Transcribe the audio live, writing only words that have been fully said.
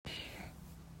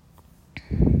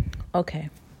Okay.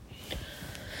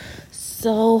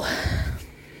 So,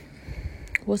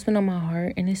 what's been on my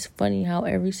heart, and it's funny how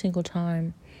every single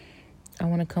time I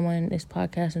want to come on this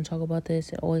podcast and talk about this,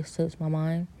 it always slips my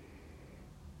mind.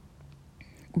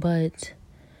 But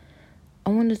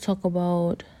I want to talk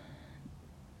about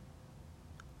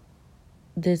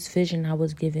this vision I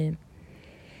was given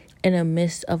in the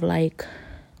midst of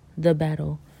the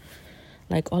battle.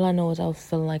 All I know is I was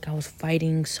feeling like I was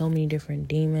fighting so many different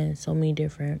demons, so many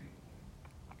different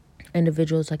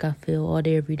individuals, I feel all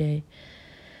day, every day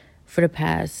for the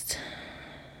past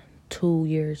 2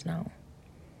 years now.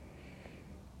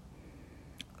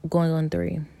 Going on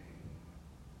 3.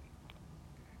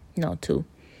 No, 2.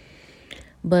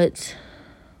 But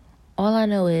all I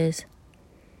know is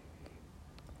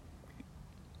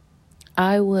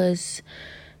I was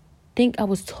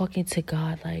talking to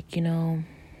God,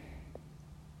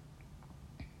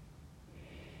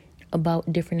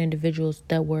 about different individuals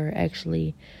that were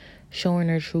actually showing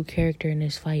their true character in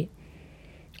this fight.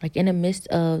 In the midst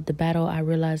of the battle, I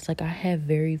realized I have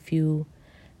very few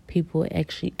people,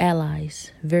 actually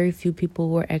allies, very few people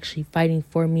who are actually fighting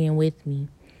for me and with me.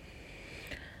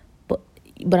 But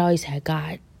I always had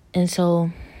God. And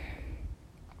so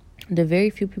the very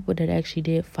few people that actually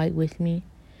did fight with me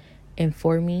and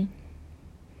for me,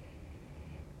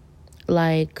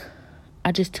 I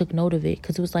just took note of it,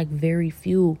 because it was very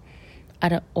few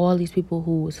out of all these people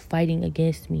who was fighting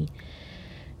against me.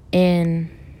 And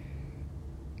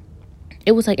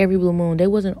it was every blue moon. They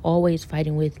wasn't always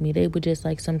fighting with me. They would just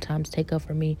sometimes take up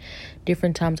for me.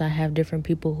 Different times I have different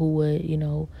people who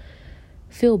would,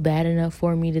 feel bad enough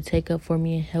for me to take up for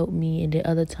me and help me. And then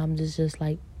other times it's just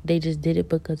they just did it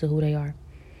because of who they are.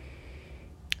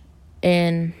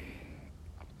 And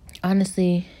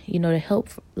honestly, to help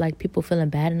people feeling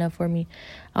bad enough for me,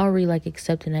 I don't really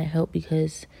accepting that help,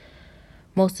 because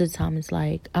most of the time it's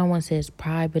I don't want to say it's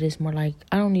pride, but it's more I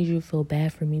don't need you to feel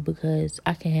bad for me, because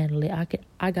I can handle it.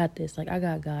 I got this. I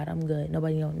got God. I'm good.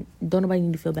 Don't nobody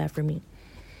need to feel bad for me.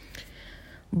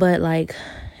 But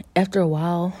after a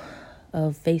while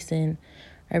of facing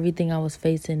everything I was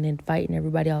facing and fighting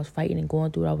everybody I was fighting and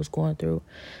going through what I was going through,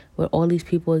 with all these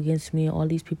people against me, all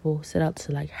these people set out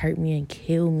to hurt me and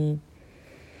kill me,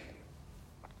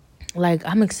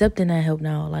 I'm accepting that help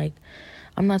now.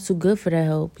 I'm not too good for that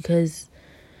help, because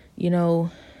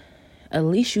at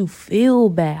least you feel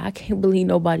bad. I can't believe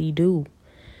nobody do,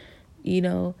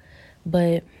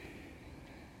 but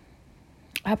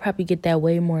I probably get that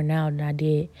way more now than I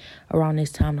did around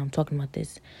this time I'm talking about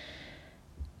this.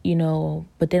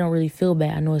 But they don't really feel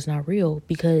bad. I know it's not real,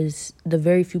 because the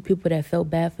very few people that felt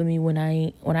bad for me when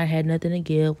I had nothing to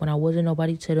give, when I wasn't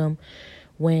nobody to them,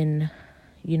 when,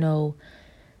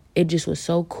 it just was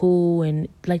so cool, and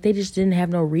they just didn't have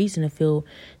no reason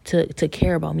to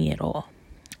care about me at all.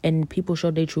 And people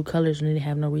showed their true colors when they didn't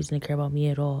have no reason to care about me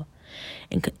at all.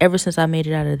 And ever since I made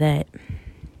it out of that,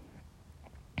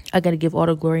 I got to give all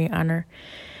the glory and honor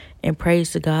and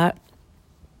praise to God.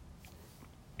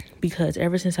 Because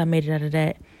ever since I made it out of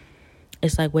that,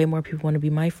 it's way more people want to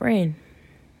be my friend.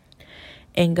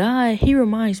 And God, He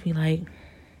reminds me,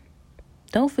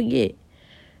 don't forget,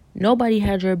 nobody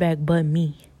had your back but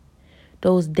me.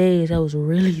 Those days, that was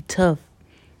really tough.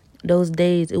 Those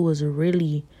days, it was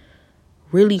really,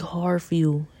 really hard for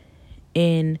you.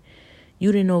 And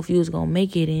you didn't know if you was going to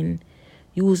make it. And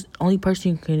you was the only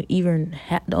person you could even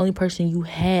have, the only person you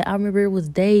had. I remember it was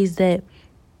days that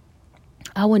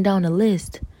I went down the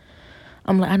list.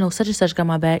 I'm I know such and such got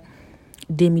my back,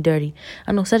 did me dirty.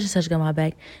 I know such and such got my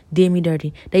back, did me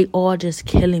dirty. They all just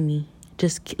killing me.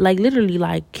 Just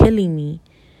literally killing me.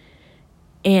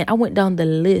 And I went down the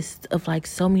list of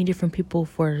so many different people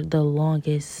for the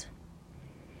longest.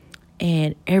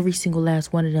 And every single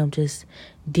last one of them just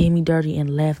did me dirty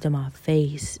and laughed in my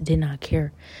face. Did not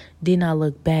care. Did not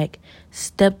look back.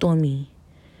 Stepped on me.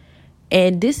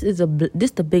 And this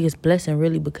the biggest blessing,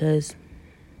 really, because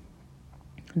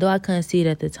though I couldn't see it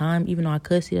at the time, even though I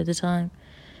could see it at the time,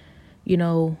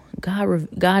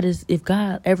 God is, if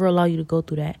God ever allow you to go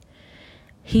through that,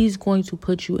 He's going to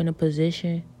put you in a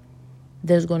position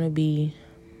that's going to be,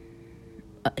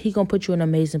 He's going to put you in an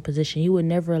amazing position. He would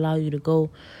never allow you to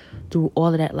go through all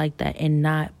of that that and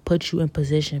not put you in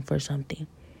position for something.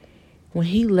 When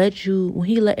He let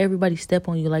everybody step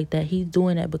on you like that, He's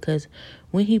doing that because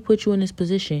when He put you in this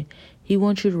position, He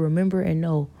wants you to remember and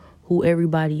know who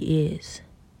everybody is.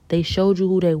 They showed you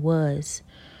who they was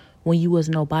when you was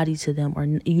nobody to them, or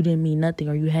you didn't mean nothing,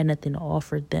 or you had nothing to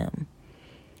offer them.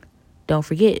 Don't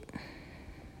forget.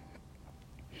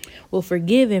 Well,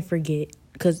 forgive and forget.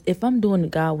 Because if I'm doing the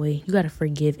God way, you got to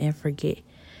forgive and forget.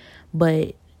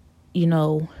 But,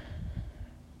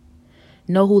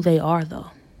 know who they are,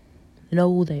 though.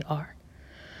 Know who they are.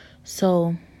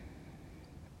 So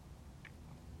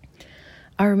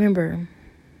I remember,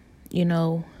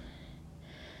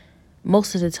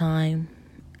 most of the time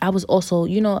I was also,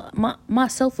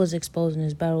 myself was exposed in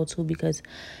this battle too, because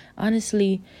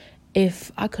honestly,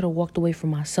 if I could have walked away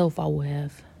from myself, I would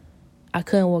have. I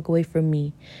couldn't walk away from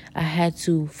me. I had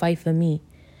to fight for me.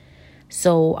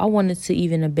 So I wanted to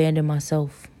even abandon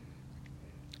myself.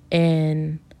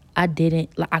 And I didn't.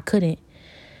 I couldn't.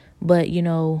 But,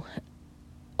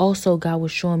 also God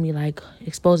was showing me,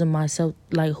 exposing myself,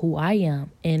 who I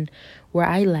am and where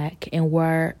I lack and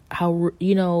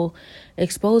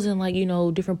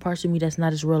exposing, different parts of me that's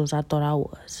not as real as I thought I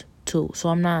was, too. So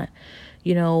I'm not, I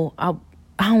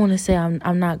don't want to say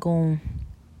I'm not going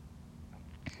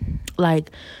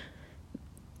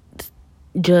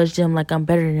judge them like I'm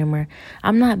better than them, or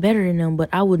I'm not better than them, but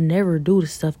I would never do the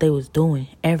stuff they was doing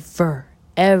ever.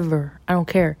 I don't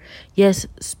care. Yes,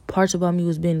 parts about me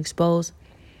was being exposed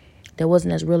that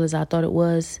wasn't as real as I thought it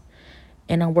was,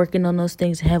 and I'm working on those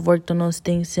things, have worked on those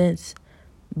things since,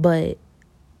 but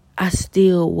I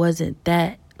still wasn't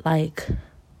that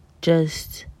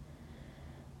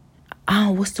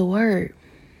what's the word?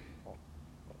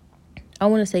 I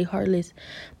want to say heartless,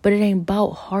 but it ain't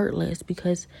about heartless,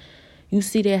 because you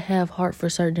see they have heart for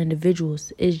certain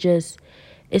individuals.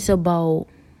 It's about,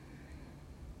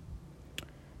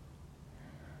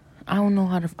 I don't know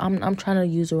how to, I'm trying to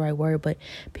use the right word, but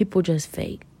people just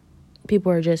fake.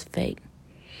 People are just fake.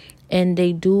 And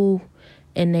they do,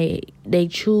 and they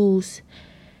choose,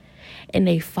 and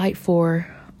they fight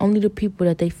for only the people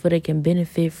that they feel they can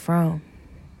benefit from.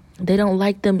 They don't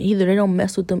like them either. They don't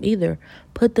mess with them either.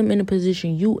 Put them in a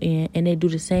position you in, and they do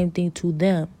the same thing to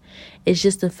them. It's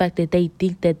just the fact that they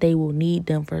think that they will need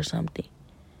them for something.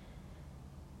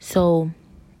 So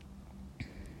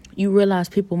you realize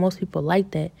most people like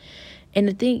that. And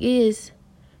the thing is,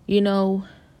 you not.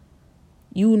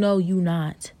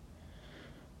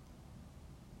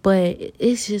 But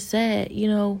it's just sad,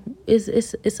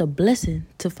 it's a blessing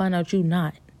to find out you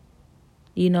not.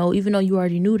 Even though you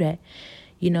already knew that.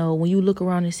 When you look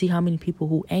around and see how many people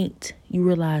who ain't, you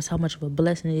realize how much of a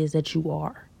blessing it is that you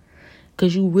are.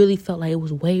 Because you really felt like it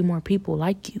was way more people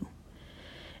like you.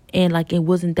 And it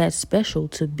wasn't that special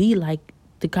to be like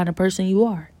the kind of person you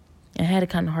are. And had the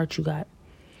kind of heart you got.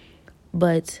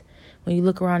 But when you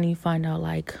look around and you find out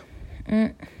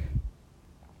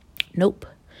nope.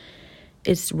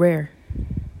 It's rare.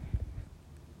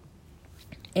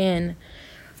 And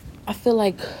I feel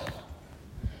like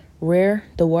rare,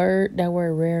 that word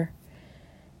rare,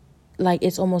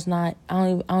 it's almost not, I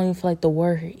don't even feel like the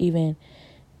word even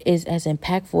is as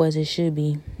impactful as it should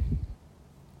be,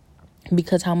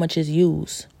 because how much is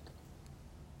used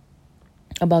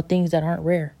about things that aren't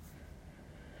rare.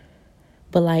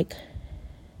 But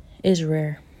it's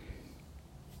rare.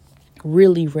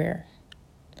 Really rare.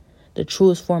 The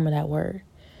truest form of that word.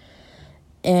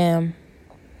 And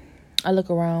I look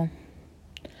around,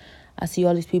 I see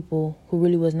all these people who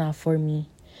really was not for me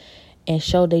and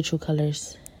showed their true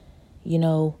colors,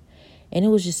 and it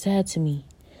was just sad to me,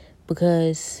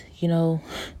 because,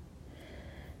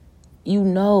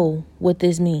 what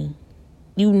this means.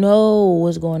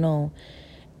 What's going on.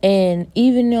 And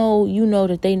even though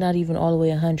that they not even all the way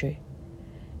 100,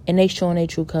 and they showing their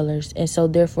true colors, and so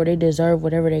therefore they deserve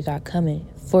whatever they got coming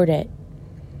for that,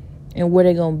 and where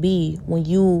they gonna be when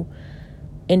you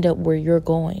end up where you're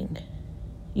going.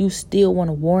 You still want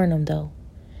to warn them, though.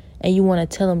 And you want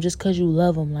to tell them, just because you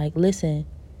love them, listen,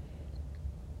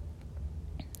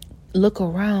 look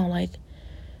around,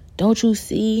 don't you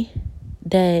see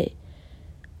that?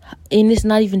 And it's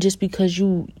not even just because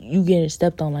you getting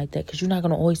stepped on like that, because you're not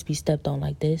going to always be stepped on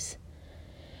like this.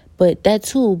 But that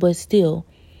too, but still.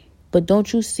 But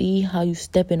don't you see how you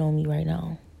stepping on me right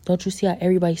now? Don't you see how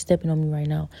everybody's stepping on me right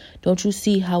now? Don't you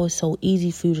see how it's so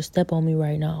easy for you to step on me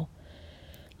right now?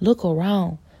 Look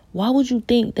around. Why would you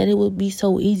think that it would be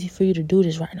so easy for you to do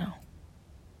this right now?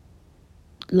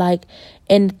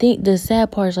 And the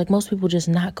sad part is, most people just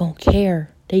not gonna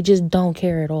care. They just don't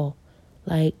care at all.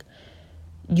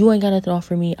 You ain't got nothing to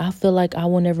offer me. I feel like I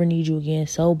will never need you again.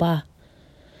 So bye.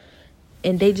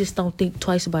 And they just don't think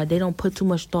twice about it. They don't put too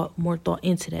much more thought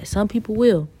into that. Some people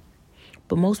will,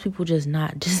 but most people just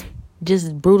not.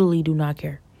 Just brutally do not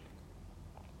care.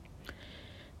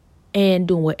 And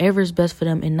doing whatever is best for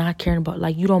them and not caring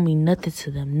about, you don't mean nothing to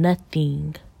them.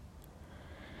 Nothing.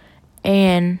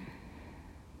 And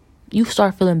you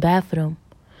start feeling bad for them.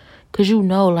 Because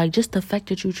just the fact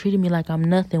that you treated me like I'm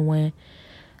nothing when,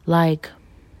 I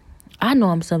know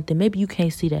I'm something. Maybe you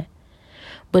can't see that.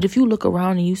 But if you look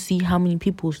around and you see how many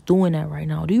people's doing that right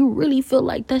now, do you really feel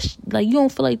like that's like, you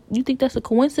don't feel like, you think that's a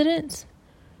coincidence?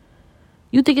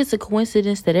 You think it's a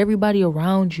coincidence that everybody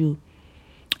around you,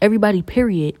 everybody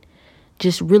period,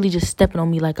 just stepping on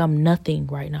me like I'm nothing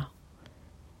right now,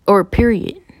 or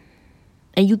period.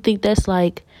 And you think that's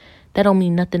like, that don't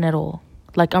mean nothing at all.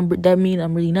 Like that mean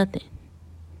I'm really nothing.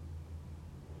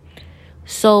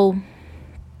 So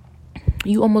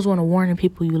you almost want to warn the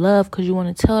people you love, because you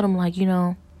want to tell them, like,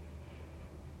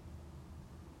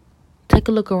 take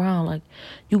a look around. Like,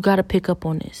 you got to pick up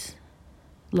on this.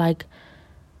 Like,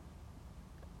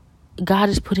 God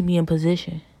is putting me in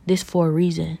position. This for a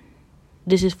reason.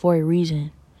 This is for a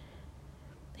reason.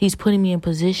 He's putting me in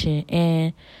position.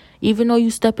 And even though you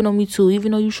stepping on me too,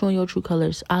 even though you showing your true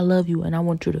colors, I love you and I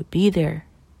want you to be there.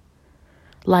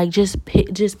 Like, just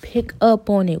pick up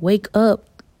on it. Wake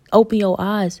up. Open your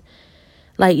eyes.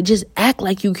 Like, just act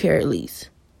like you care at least.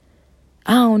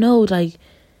 I don't know, like,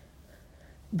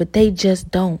 but they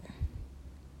just don't.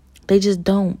 They just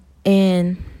don't.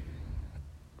 And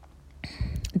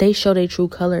they show their true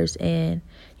colors, and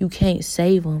you can't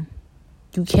save them.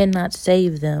 You cannot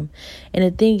save them. And the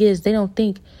thing is, they don't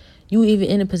think you even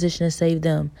in a position to save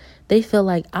them. They feel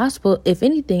like, if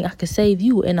anything, I could save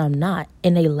you, and I'm not.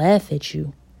 And they laugh at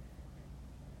you.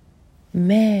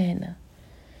 Man,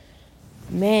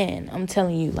 I'm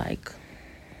telling you, like,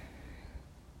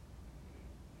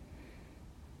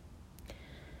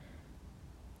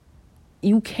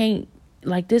 you can't,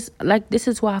 this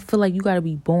is why I feel like you got to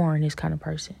be born this kind of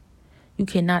person. You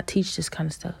cannot teach this kind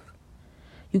of stuff.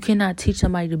 You cannot teach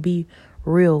somebody to be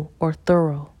real or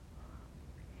thorough.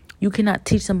 You cannot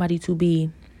teach somebody to be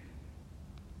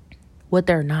what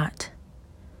they're not.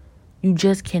 You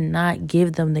just cannot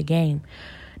give them the game,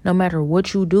 no matter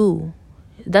what you do.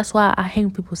 That's why I hate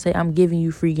when people say, I'm giving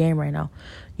you free game right now.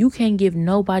 You can't give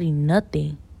nobody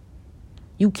nothing.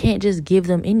 You can't just give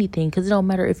them anything, because it don't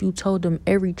matter if you told them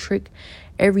every trick,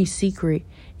 every secret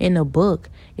in a book.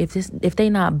 If they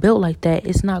not built like that,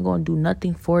 it's not going to do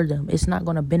nothing for them. It's not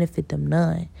going to benefit them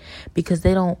none, because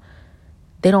they don't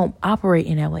operate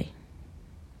in that way.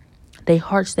 Their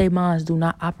hearts, their minds do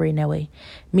not operate in that way.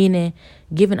 Meaning,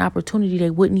 given opportunity,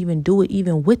 they wouldn't even do it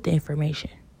even with the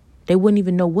information. They wouldn't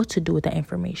even know what to do with that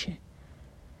information.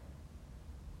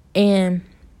 And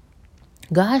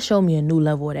God showed me a new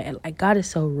level of that. Like, God is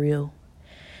so real.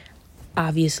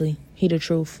 Obviously, He the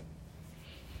truth.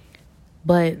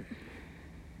 But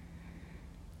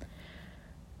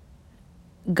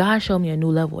God showed me a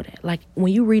new level of that. Like,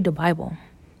 when you read the Bible,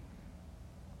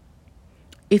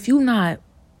 if you're not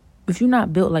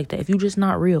built like that, if you're just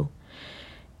not real,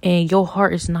 and your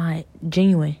heart is not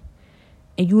genuine,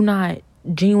 and you're not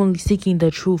genuinely seeking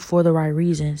the truth for the right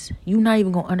reasons, you're not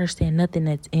even going to understand nothing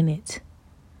that's in it.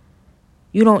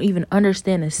 You don't even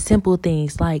understand the simple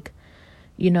things, like,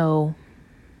 when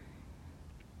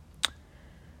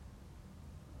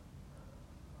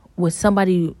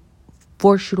somebody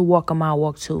force you to walk a mile,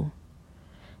 walk two.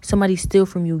 Somebody steal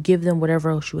from you, give them whatever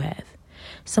else you have.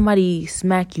 Somebody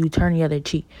smack you, turn the other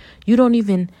cheek. You don't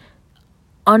even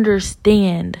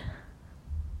understand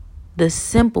the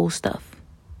simple stuff.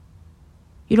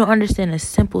 You don't understand the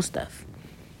simple stuff.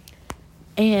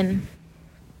 And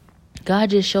God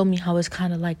just showed me how it's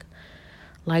kind of like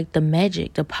the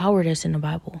magic, the power that's in the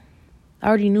Bible. I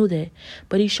already knew that,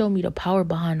 but He showed me the power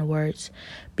behind the words,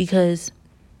 because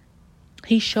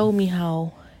He showed me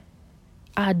how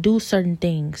I do certain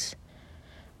things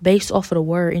based off of the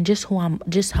word, and just who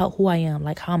I am,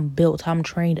 like how I'm built, how I'm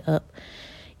trained up,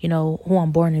 who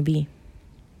I'm born to be.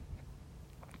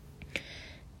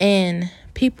 And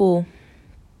people,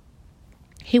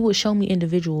 He would show me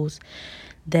individuals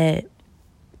that,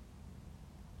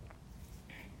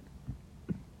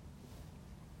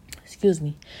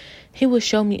 He would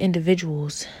show me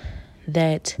individuals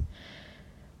that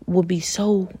would be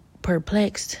so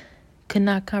perplexed, could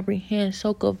not comprehend,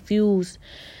 so confused,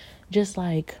 just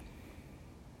like,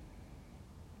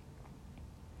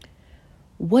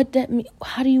 what that mean?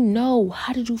 How do you know?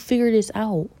 How did you figure this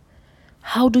out?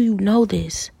 How do you know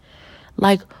this?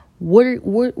 Like,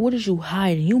 what is you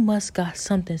hiding? You must got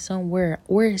something somewhere.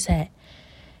 Where is that?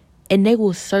 And they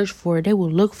will search for it. They will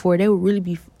look for it. They will really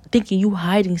be thinking you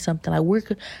hiding something. Like,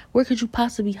 where could you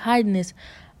possibly hiding this?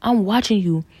 I'm watching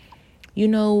you.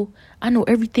 I know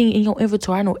everything in your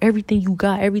inventory. I know everything you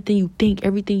got, everything you think,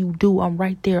 everything you do. I'm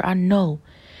right there. I know.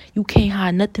 You can't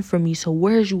hide nothing from me. So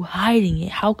where's you hiding it?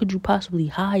 How could you possibly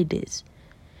hide this?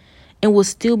 And will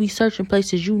still be searching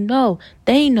places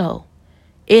they know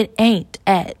it ain't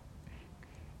at.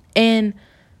 And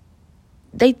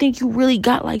they think you really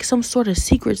got like some sort of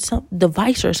secret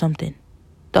device or something.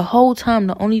 The whole time,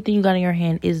 the only thing you got in your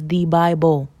hand is the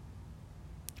Bible.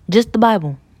 Just the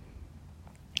Bible.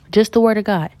 Just the Word of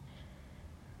God.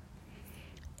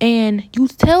 And you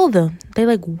tell them. They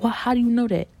like, what? How do you know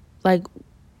that? Like,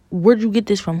 where'd you get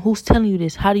this from? Who's telling you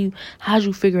this? How'd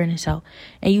you figuring this out?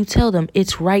 And you tell them,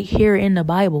 it's right here in the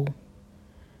Bible.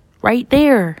 Right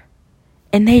there.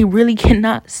 And they really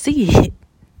cannot see it.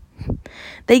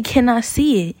 They cannot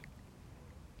see it.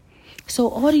 So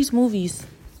all these movies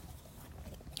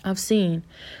I've seen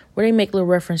where they make little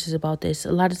references about this,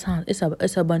 a lot of times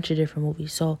it's a bunch of different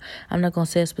movies. So I'm not going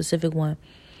to say a specific one.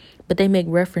 But they make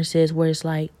references where it's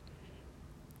like,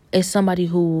 it's somebody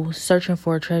who's searching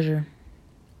for a treasure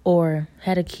or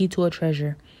had a key to a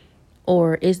treasure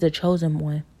or is the chosen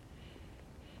one.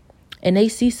 And they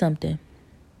see something.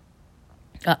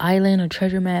 An island, a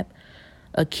treasure map,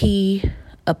 a key,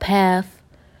 a path.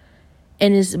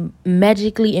 And it's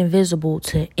magically invisible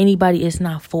to anybody it's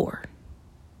not for.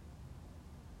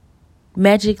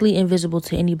 Magically invisible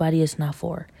to anybody it's not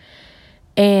for.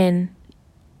 And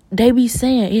they be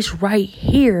saying it's right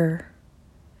here.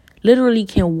 Literally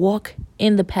can walk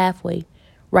in the pathway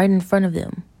right in front of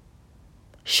them.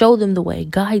 Show them the way,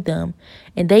 guide them.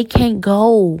 And they can't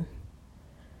go.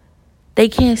 They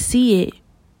can't see it.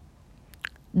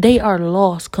 They are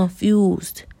lost,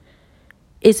 confused.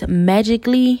 It has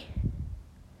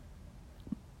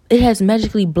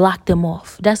magically blocked them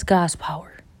off. That's God's power.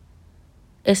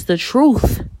 It's the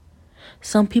truth.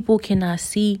 Some people cannot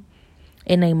see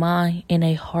in their mind, in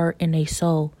their heart, in their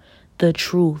soul, the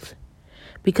truth.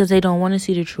 Because they don't want to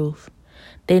see the truth.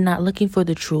 They're not looking for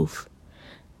the truth.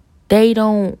 They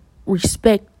don't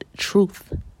respect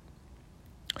truth.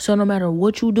 So no matter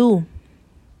what you do,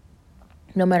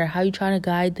 no matter how you try to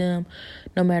guide them,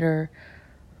 no matter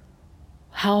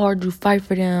how hard you fight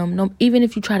for them, even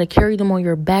if you try to carry them on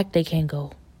your back, they can't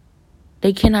go.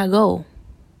 They cannot go.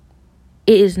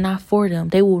 It is not for them.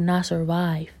 They will not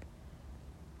survive.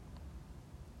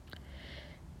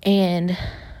 And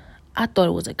I thought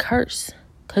it was a curse.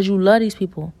 Because you love these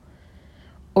people.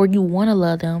 Or you want to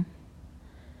love them.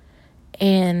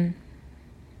 And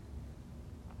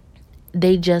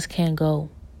they just can't go.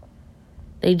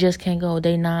 They just can't go.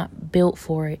 They're not built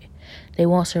for it. They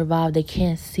won't survive. They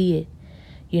can't see it.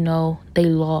 You know, they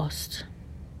lost.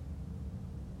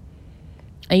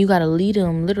 And you got to lead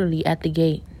them literally at the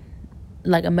gate.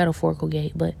 Like a metaphorical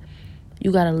gate. But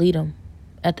you got to lead them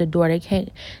at the door.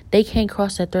 They can't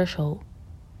cross that threshold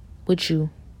with you.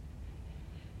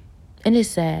 And it's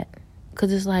sad.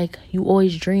 Because it's like you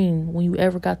always dream when you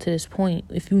ever got to this point.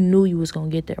 If you knew you was going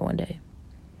to get there one day.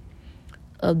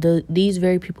 Of these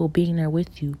very people being there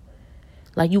with you.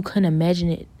 Like you couldn't imagine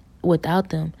it without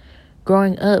them.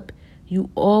 Growing up, you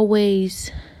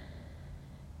always,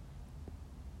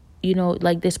 you know,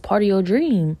 like this part of your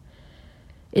dream.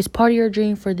 It's part of your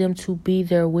dream for them to be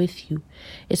there with you.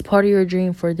 It's part of your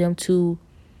dream for them to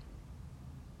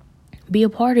be a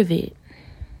part of it.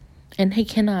 And they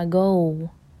cannot go.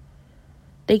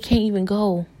 They can't even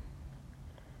go.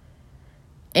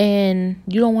 And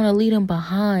you don't want to leave them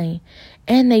behind.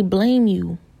 And they blame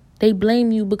you. They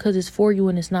blame you because it's for you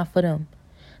and it's not for them.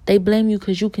 They blame you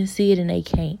because you can see it and they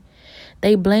can't.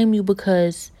 They blame you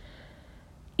because,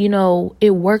 you know,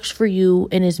 it works for you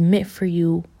and it's meant for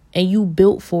you. And you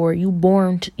built for it. You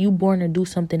born to do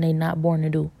something they not born to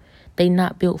do. They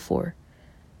not built for.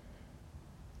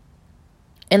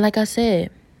 And like I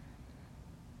said,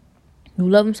 you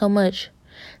love them so much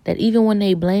that even when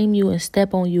they blame you and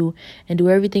step on you and do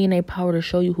everything in their power to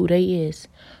show you who they is,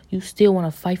 you still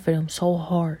want to fight for them so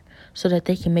hard so that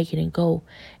they can make it and go.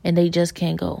 And they just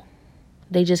can't go.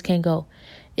 They just can't go.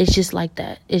 It's just like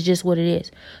that. It's just what it is.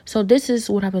 So this is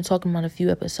what I've been talking about a few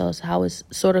episodes, how it's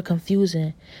sort of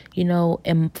confusing, you know,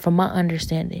 and from my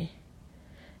understanding,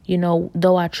 you know,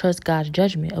 though I trust God's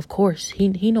judgment, of course,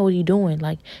 he know what he doing.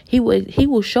 Like he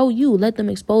will show you, let them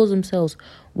expose themselves,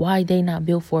 why they not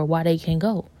built for it, why they can't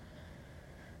go.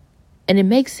 And it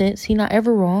makes sense. He not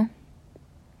ever wrong.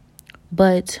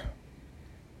 But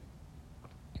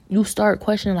you start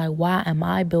questioning, like, why am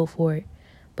I built for it?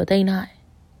 But they not.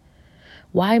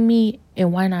 Why me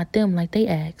and why not them? Like they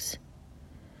ask.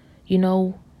 You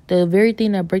know, the very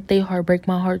thing that break their heart break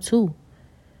my heart too.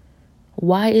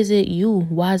 Why is it you?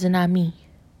 Why is it not me?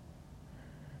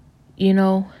 You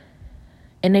know,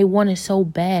 and they want it so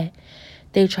bad.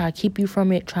 They try to keep you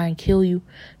from it, try and kill you,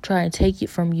 try and take it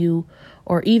from you,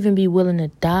 or even be willing to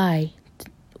die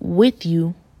with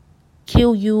you,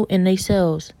 kill you and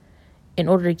themselves in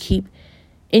order to keep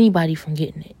anybody from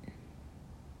getting it.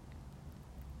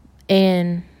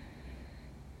 And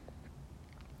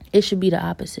it should be the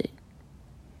opposite.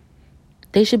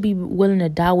 They should be willing to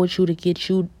die with you to get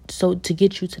you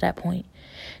to that point.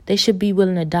 They should be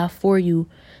willing to die for you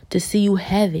to see you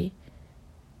have it.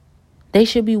 They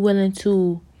should be willing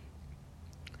to,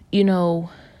 even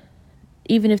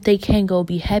if they can't go,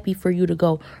 be happy for you to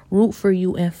go, root for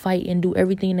you and fight and do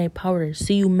everything in their power to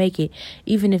see you make it,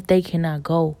 even if they cannot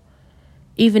go,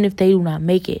 even if they do not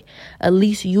make it. At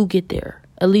least you get there.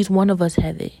 At least one of us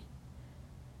have it.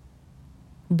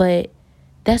 But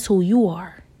that's who you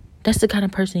are. That's the kind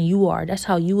of person you are. That's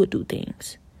how you would do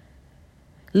things.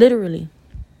 Literally.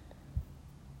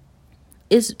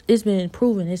 It's been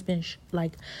proven. It's been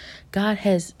like God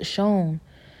has shown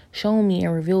me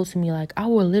and revealed to me, like, I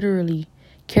will literally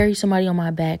carry somebody on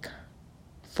my back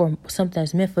for something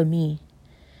that's meant for me.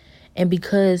 And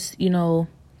because,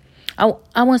 I want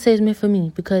to say it's meant for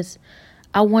me because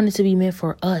I want it to be meant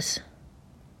for us.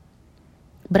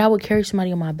 But I would carry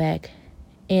somebody on my back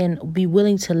and be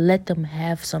willing to let them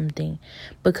have something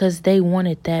because they want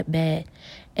it that bad.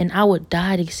 And I would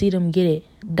die to see them get it.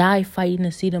 Die fighting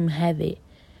to see them have it.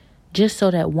 Just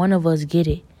so that one of us get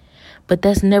it. But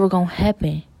that's never going to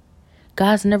happen.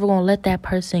 God's never going to let that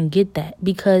person get that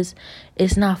because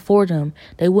it's not for them.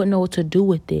 They wouldn't know what to do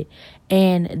with it.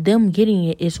 And them getting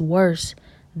it is worse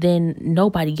than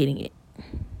nobody getting it.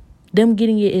 Them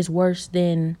getting it is worse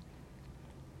than,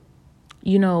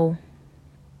 it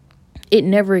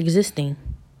never existing.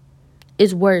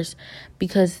 It's worse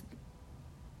because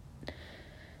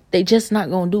they just not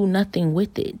going to do nothing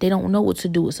with it. They don't know what to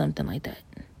do with something like that.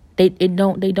 They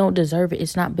don't deserve it.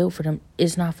 It's not built for them.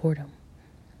 It's not for them.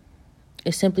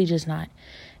 It's simply just not.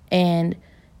 And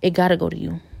it got to go to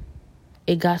you.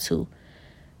 It got to.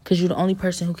 Because you're the only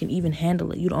person who can even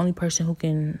handle it. You're the only person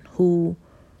who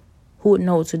would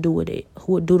know what to do with it.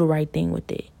 Who would do the right thing with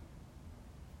it.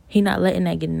 He not letting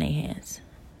that get in their hands.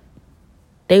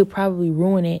 They would probably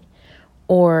ruin it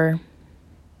or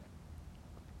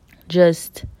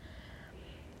just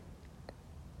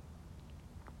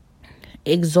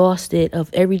exhausted of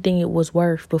everything it was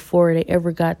worth before they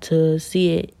ever got to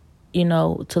see it,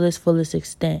 to its fullest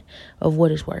extent of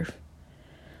what it's worth.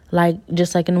 Like,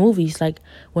 just like in the movies, like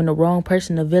when the wrong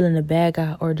person, the villain, the bad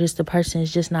guy, or just the person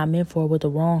is just not meant for it with the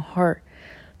wrong heart,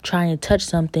 trying to touch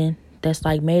something that's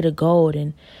like made of gold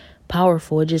and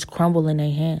powerful, it just crumble in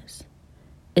their hands.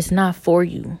 It's not for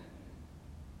you.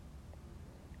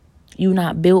 You're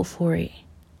not built for it.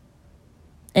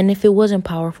 And if it wasn't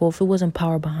powerful, if it wasn't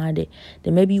power behind it,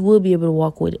 then maybe you would be able to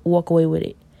walk away with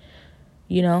it.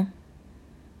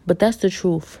 But that's the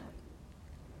truth.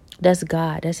 That's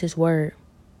God. That's his word.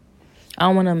 I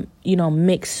don't want to,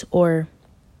 mix or,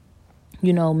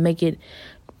 make it,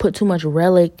 put too much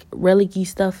relic-y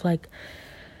stuff like,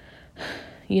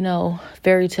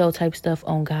 fairy tale type stuff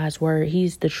on God's word.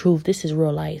 He's the truth. This is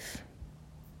real life.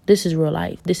 This is real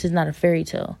life. This is not a fairy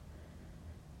tale.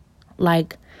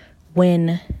 Like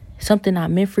when something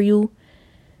not meant for you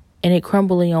and it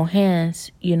crumble in your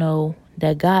hands,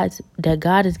 that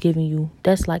God is giving you,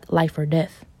 that's like life or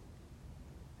death.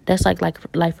 That's like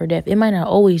life or death. It might not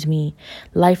always mean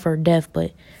life or death,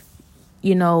 but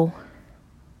it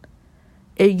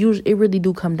really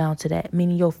do come down to that,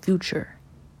 meaning your future.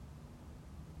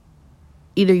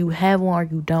 Either you have one or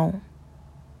you don't.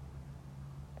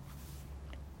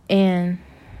 And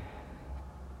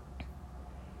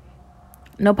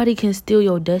nobody can steal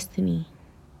your destiny.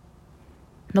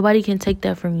 Nobody can take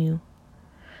that from you,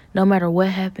 no matter what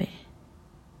happened.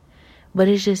 But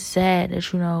it's just sad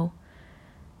that,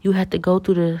 you have to go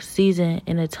through the season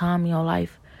and the time in your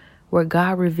life where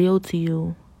God revealed to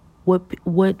you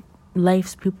what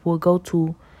lengths people will go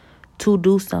to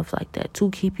do stuff like that, to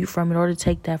keep you from it, or to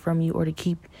take that from you, or to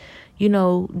keep,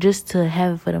 just to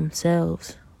have it for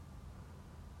themselves.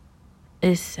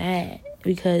 It's sad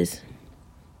because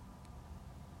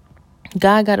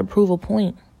God got to prove a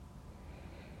point.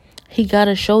 He got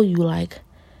to show you, like,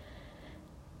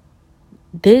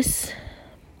 this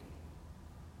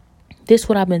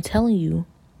what I've been telling you.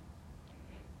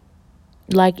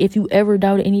 Like, if you ever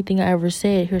doubted anything I ever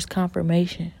said, here's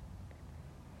confirmation.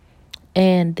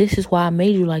 And this is why I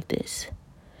made you like this.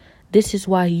 This is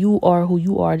why you are who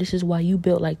you are. This is why you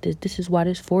built like this. This is why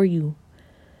this for you.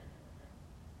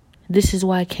 This is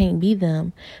why I can't be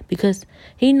them. Because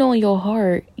he know in your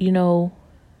heart, you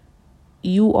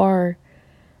are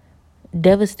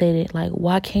devastated. Like,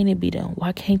 why can't it be them?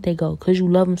 Why can't they go? Because you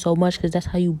love them so much, because that's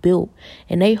how you built.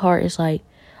 And their heart is like,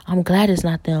 I'm glad it's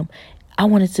not them. I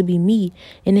want it to be me.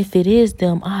 And if it is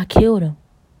them, I'll kill them.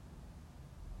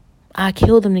 I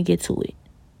kill them to get to it.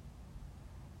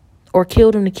 Or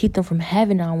kill them to keep them from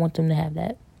having it. I don't want them to have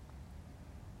that.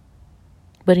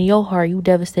 But in your heart, you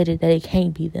devastated that it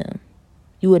can't be them.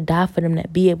 You would die for them to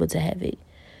be able to have it.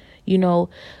 You know,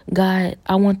 God,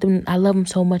 I love them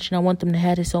so much and I want them to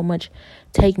have it so much.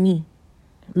 Take me.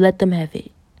 Let them have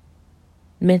it.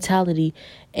 Mentality.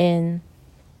 And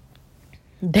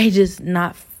it's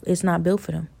not built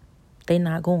for them. They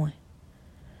not going.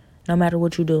 No matter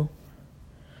what you do.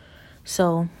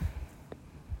 So,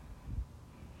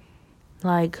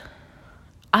 like,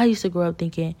 I used to grow up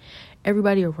thinking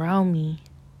everybody around me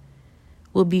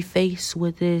would be faced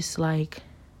with this, like,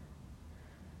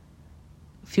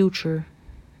 future.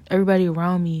 Everybody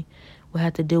around me would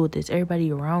have to deal with this.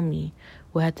 Everybody around me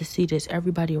would have to see this.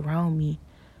 Everybody around me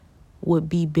would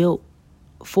be built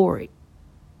for it.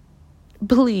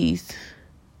 Please.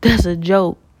 That's a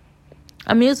joke.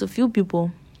 I mean, it's a few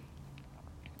people.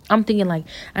 I'm thinking, like,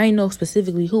 I ain't know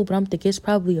specifically who, but I'm thinking it's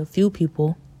probably a few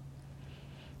people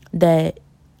that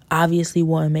obviously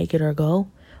want to make it or go,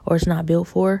 or it's not built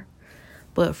for.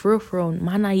 But for real,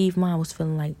 my naive mind was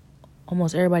feeling like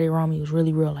almost everybody around me was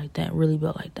really real like that, really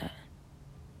built like that.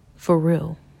 For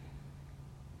real.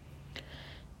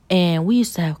 And we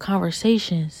used to have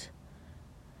conversations.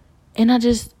 And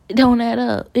it don't add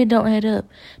up. It don't add up.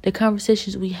 The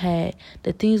conversations we had,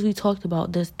 the things we talked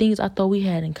about, the things I thought we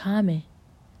had in common.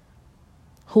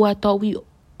 Who I thought we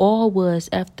all was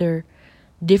after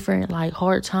different, like,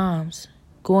 hard times.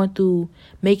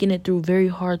 Making it through very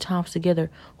hard times together.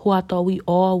 Who I thought we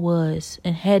all was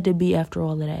and had to be after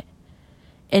all of that.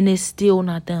 And it's still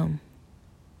not them.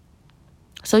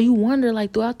 So you wonder,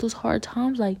 like, throughout those hard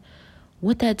times, like,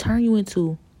 what that turn you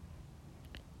into.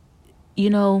 You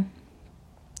know,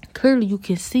 clearly you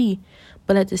can see,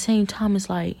 but at the same time, it's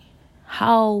like,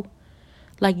 how,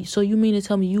 like, so you mean to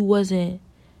tell me you wasn't,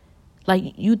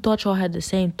 like, you thought y'all had the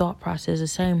same thought process, the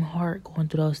same heart going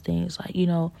through those things. Like, you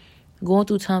know, going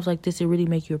through times like this, it really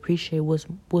make you appreciate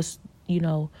what's, you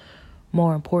know,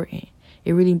 more important.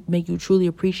 It really make you truly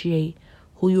appreciate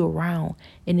who you're around.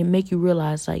 And it make you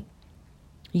realize, like,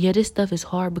 yeah, this stuff is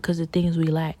hard because of things we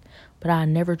lack. But I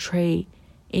never trade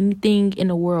anything in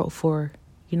the world for,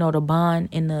 you know, the bond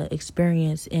and the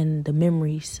experience and the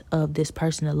memories of this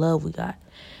person, the love we got.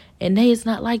 And it's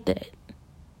not like that.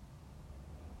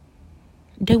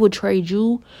 They would trade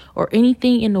you or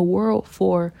anything in the world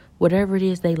for whatever it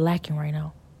is they lacking right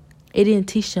now. It didn't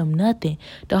teach them nothing.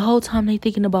 The whole time they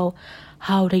thinking about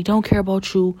how they don't care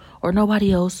about you or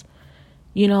nobody else,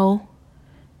 you know,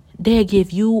 they'll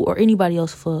give you or anybody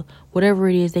else for whatever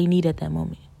it is they need at that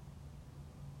moment.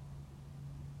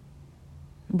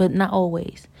 But not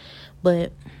always.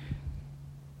 But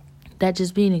that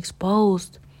just being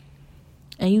exposed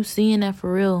and you seeing that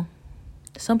for real.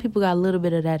 Some people got a little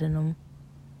bit of that in them.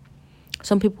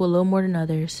 Some people a little more than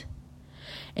others.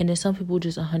 And then some people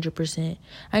just 100%.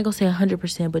 I ain't gonna say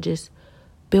 100%, but just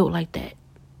built like that.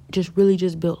 Just really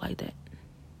just built like that.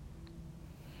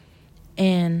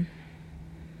 And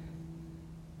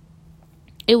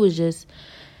it was just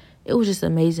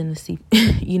amazing to see,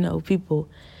 you know, people.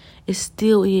 It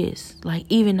still is. Like,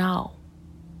 even now,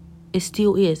 it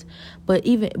still is. But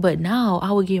now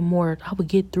I would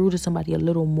get through to somebody a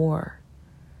little more.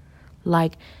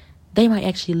 Like, they might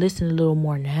actually listen a little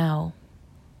more now,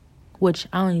 which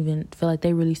I don't even feel like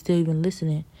they really still even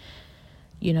listening.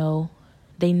 You know,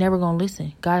 they never gonna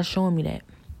listen. God's showing me that.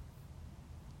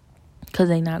 Because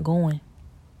they not going.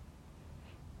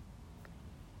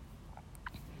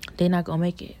 They not gonna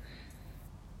make it.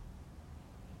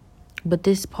 But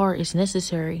this part is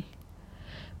necessary.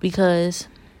 Because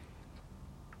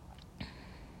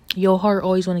your heart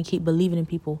always want to keep believing in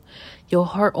people. Your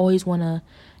heart always want to,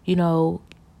 you know,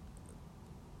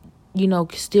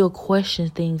 still question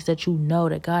things that you know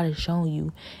that God has shown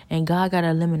you. And God got to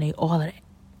eliminate all of that.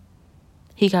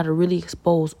 He got to really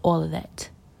expose all of that.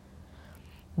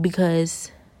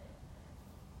 Because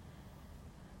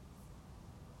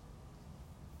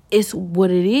it's what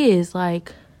it is.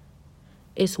 Like,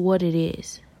 it's what it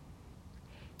is.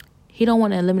 He don't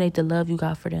want to eliminate the love you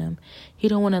got for them. He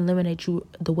don't want to eliminate you,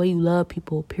 the way you love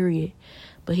people, period.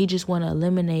 But he just want to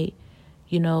eliminate,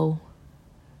 you know,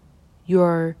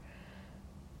 the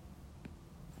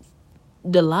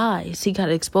lies. He got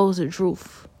to expose the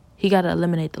truth. He got to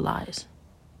eliminate the lies.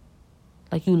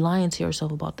 Like, you lying to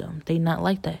yourself about them. They not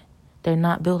like that. They're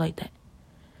not built like that.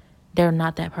 They're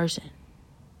not that person.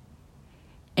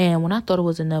 And when I thought it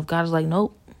was enough, God was like,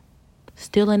 nope,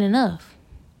 still ain't enough.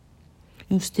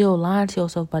 You still lying to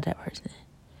yourself about that person.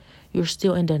 You're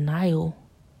still in denial.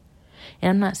 And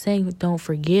I'm not saying don't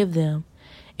forgive them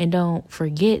and don't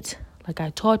forget like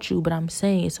I taught you, but I'm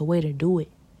saying it's a way to do it.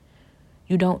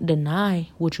 You don't deny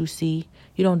what you see.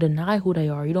 You don't deny who they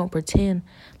are. You don't pretend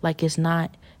like it's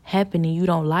not happening. You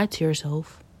don't lie to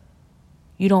yourself.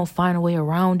 You don't find a way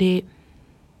around it.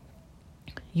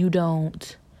 You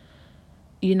don't,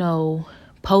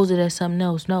 pose it as something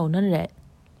else. No, none of that.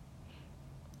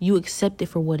 You accept it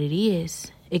for what it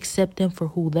is. Accept them for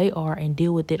who they are and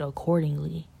deal with it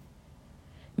accordingly.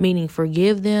 Meaning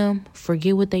forgive them,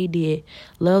 forget what they did,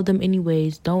 love them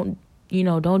anyways. Don't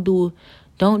do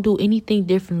anything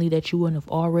differently that you wouldn't have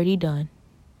already done.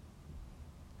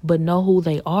 But know who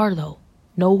they are though.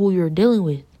 Know who you're dealing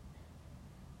with.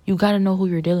 You got to know who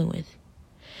you're dealing with.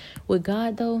 With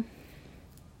God though,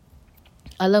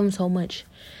 I love him so much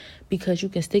because you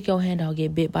can stick your hand out,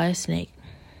 get bit by a snake.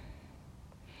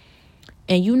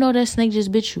 And you know that snake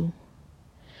just bit you.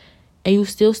 And you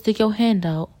still stick your hand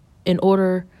out in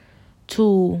order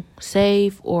to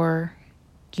save or,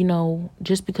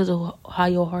 just because of how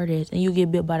your heart is. And you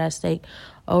get bit by that snake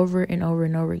over and over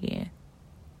and over again.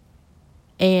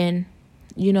 And,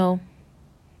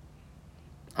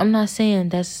 I'm not saying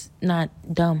that's not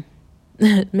dumb.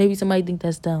 Maybe somebody think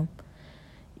that's dumb.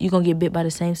 You gonna get bit by the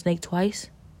same snake twice?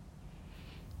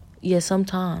 Yeah,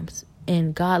 sometimes.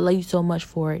 And God loves you so much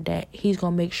for it that he's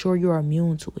gonna make sure you're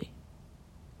immune to it.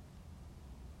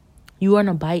 You are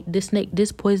gonna bite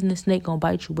this poisonous snake gonna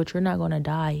bite you, but you're not gonna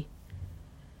die.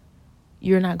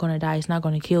 You're not gonna die. It's not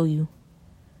gonna kill you.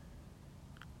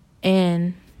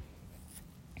 And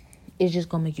it's just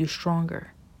gonna make you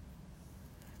stronger.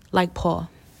 Like Paul.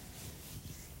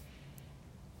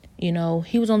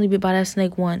 He was only bit by that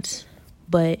snake once,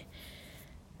 but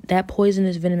that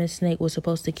poisonous, venomous snake was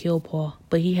supposed to kill Paul,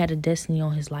 but he had a destiny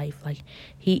on his life.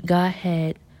 God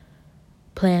had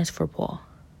plans for Paul,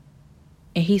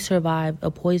 and he survived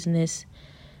a poisonous,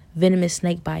 venomous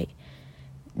snake bite.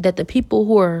 That the people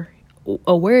who are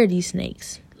aware of these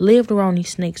snakes, lived around these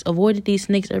snakes, avoided these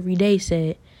snakes every day,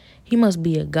 said he must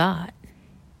be a god.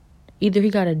 Either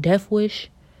he got a death wish,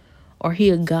 or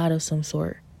he a god of some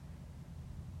sort.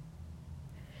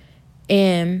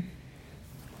 And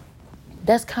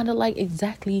that's kind of like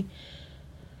exactly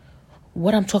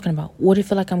what I'm talking about. What I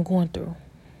feel like I'm going through.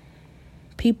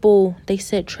 People, they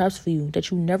set traps for you that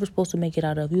you never supposed to make it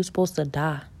out of. You were supposed to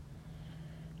die.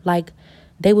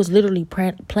 They was literally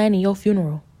planning your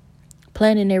funeral.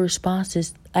 Planning their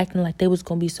responses, acting like they was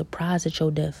going to be surprised at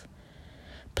your death.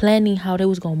 Planning how they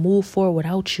was going to move forward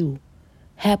without you.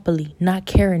 Happily, not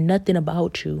caring nothing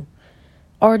about you.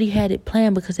 Already had it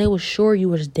planned because they was sure you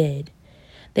was dead.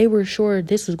 They were sure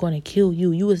this was going to kill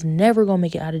you. You was never going to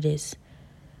make it out of this.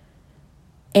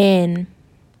 And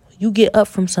you get up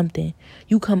from something.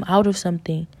 You come out of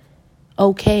something.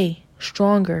 Okay,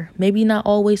 stronger. Maybe not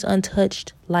always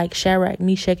untouched like Shadrach,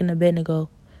 Meshach, and Abednego.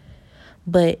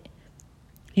 But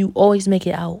you always make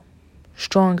it out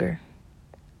stronger.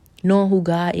 Knowing who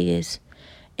God is.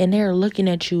 And they're looking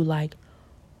at you like,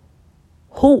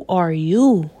 who are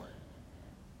you?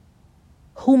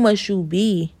 Who must you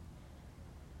be?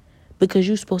 Because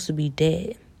you're supposed to be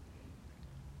dead.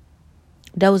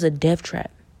 That was a death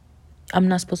trap. I'm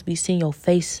not supposed to be seeing your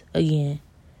face again.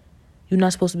 You're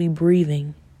not supposed to be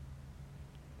breathing.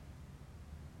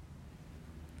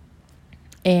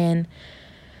 And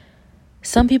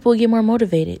some people get more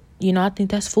motivated. I think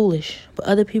that's foolish. But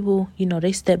other people,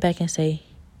 they step back and say,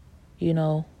 I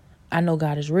know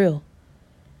God is real.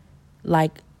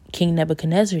 Like King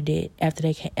Nebuchadnezzar did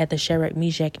after Shadrach,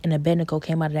 Meshach, and Abednego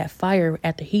came out of that fire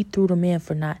after he threw them in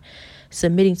for not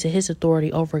submitting to his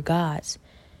authority over God's.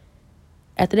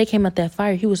 After they came out that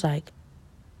fire, he was like,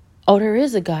 oh, there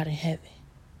is a God in heaven.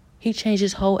 He changed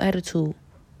his whole attitude.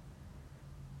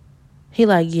 He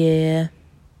like, yeah,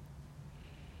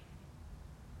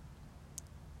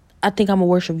 I think I'm going to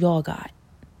worship y'all God.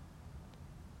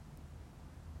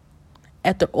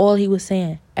 After all he was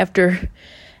saying, after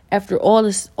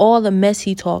all the mess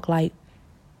he talked, like,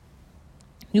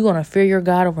 you going to fear your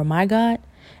God over my God?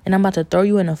 And I'm about to throw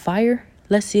you in the fire?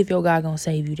 Let's see if your God going to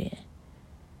save you then.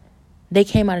 They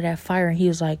came out of that fire and he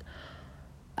was like,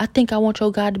 I think I want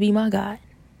your God to be my God.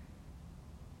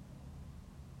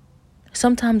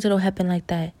 Sometimes it'll happen like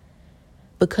that.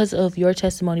 Because of your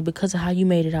testimony, because of how you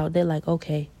made it out, they're like,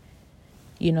 okay,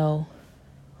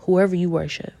 whoever you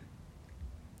worship,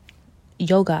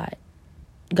 your God,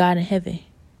 God in heaven,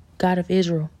 God of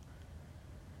Israel,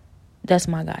 that's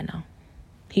my God now.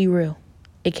 He real.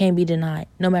 It can't be denied.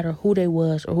 No matter who they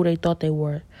was or who they thought they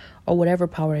were or whatever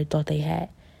power they thought they had.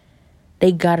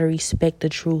 They got to respect the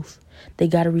truth. They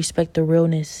got to respect the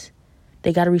realness.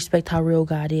 They got to respect how real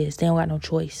God is. They don't got no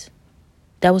choice.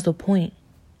 That was the point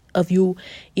of you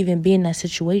even being in that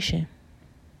situation.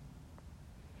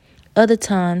 Other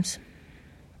times,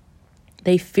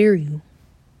 they fear you.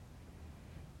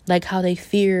 Like how they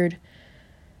feared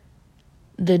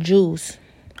the Jews.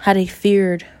 How they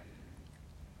feared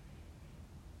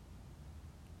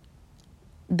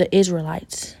the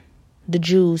Israelites, the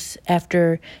Jews,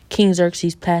 after King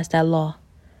Xerxes passed that law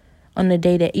on the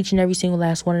day that each and every single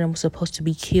last one of them was supposed to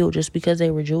be killed just because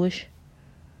they were Jewish,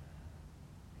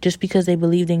 just because they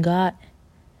believed in God.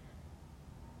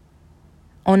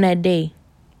 On that day,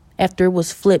 after it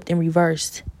was flipped and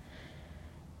reversed,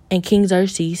 and King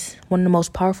Xerxes, one of the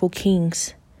most powerful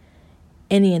kings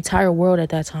in the entire world at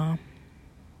that time,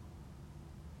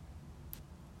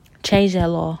 changed that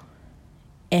law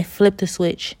and flipped the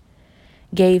switch,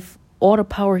 gave all the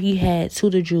power he had to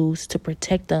the Jews to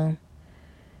protect them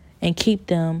and keep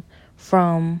them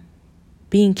from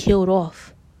being killed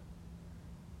off,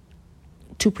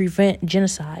 to prevent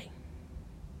genocide.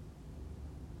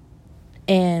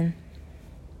 And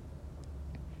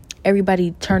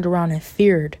everybody turned around and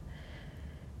feared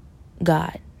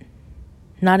God.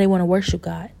 Now they want to worship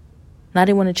God. Now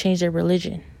they want to change their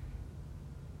religion.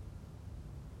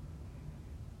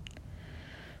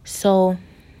 So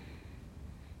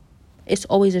it's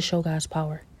always to show God's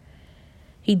power.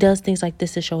 He does things like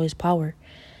this to show his power.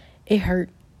 It hurt.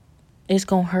 It's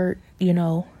going to hurt,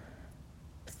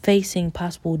 facing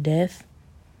possible death,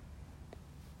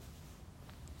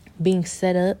 being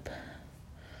set up,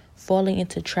 falling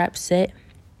into trap set,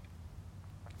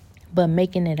 but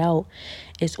making it out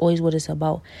is always what it's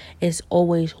about. It's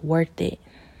always worth it.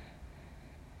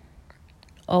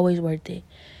 Always worth it.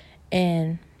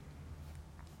 And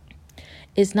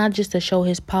it's not just to show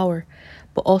his power,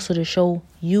 but also to show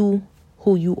you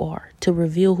who you are, to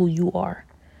reveal who you are,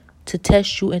 to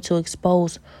test you and to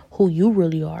expose who you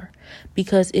really are.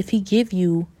 Because if he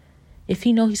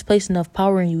know he's placed enough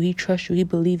power in you, he trusts you, he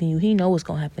believes in you, he knows what's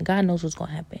going to happen. God knows what's going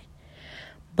to happen.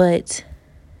 But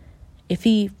if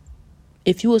you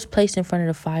was placed in front of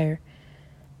the fire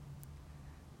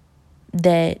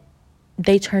that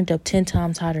they turned up 10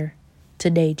 times hotter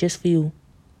today just for you,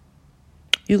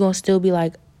 you're going to still be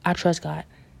like, I trust God,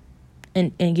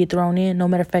 and get thrown in. No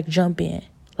matter of fact, jump in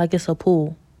like it's a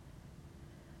pool.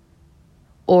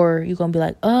 Or you're going to be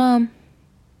like,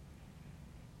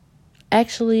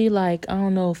 actually, like, I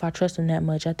don't know if I trust him that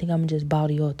much. I think I'm going to just bow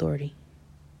to your authority.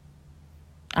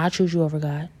 I choose you over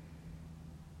God.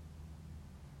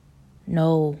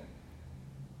 No.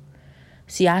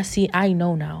 I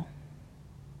know now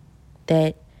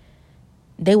that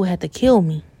they would have to kill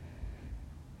me.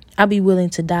 I'd be willing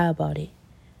to die about it.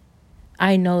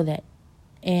 I know that.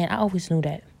 And I always knew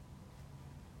that.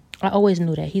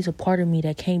 He's a part of me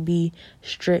that can't be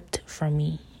stripped from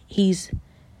me. He's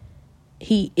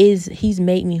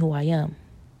made me who I am.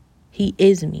 He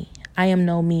is me. I am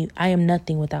me. I am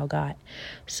nothing without God.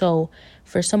 So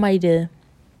for somebody to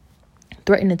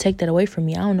threaten to take that away from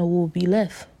me, I don't know what would be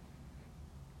left.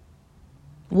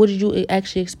 What did you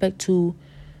actually expect to,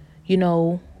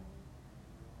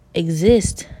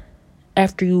 exist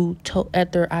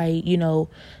after I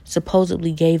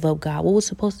supposedly gave up God? What was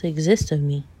supposed to exist of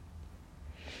me?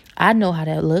 I know how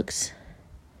that looks.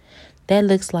 That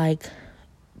looks like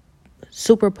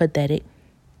super pathetic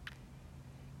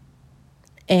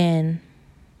and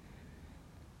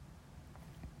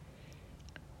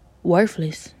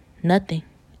worthless. Nothing.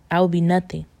 I would be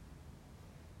nothing.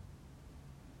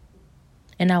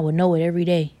 And I would know it every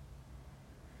day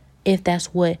if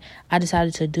that's what I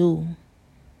decided to do.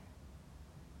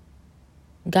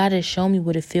 God has shown me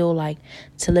what it feels like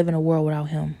to live in a world without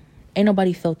him. Ain't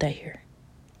nobody felt that here.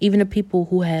 Even the people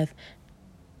who have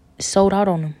sold out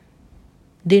on him,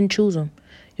 didn't choose him.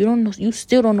 You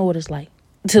still don't know what it's like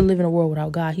to live in a world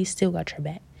without God. He still got your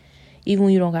back, even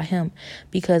when you don't got him.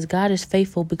 Because God is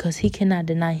faithful, because he cannot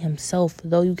deny himself.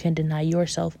 Though you can deny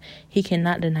yourself, he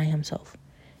cannot deny himself.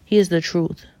 He is the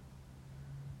truth.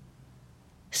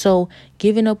 So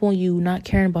giving up on you, not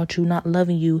caring about you, not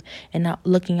loving you, and not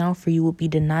looking out for you would be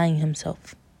denying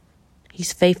himself.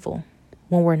 He's faithful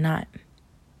when we're not.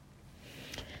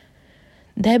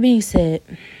 That being said,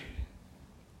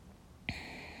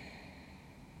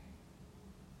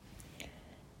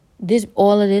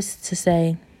 all of this to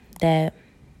say that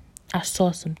I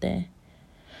saw something.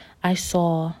 It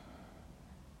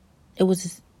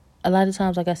was a lot of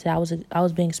times, like I said, I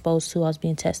was being exposed to, I was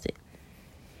being tested.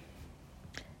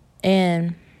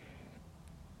 And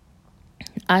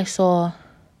I saw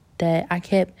that I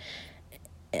kept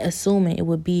assuming it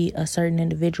would be a certain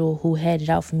individual who had it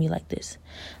out for me like this.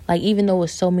 Like, even though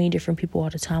it's so many different people all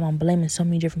the time, I'm blaming so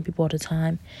many different people all the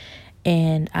time.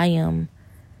 And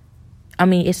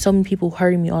it's so many people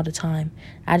hurting me all the time.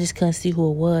 I just couldn't see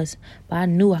who it was. But I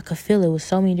knew I could feel it with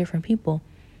so many different people.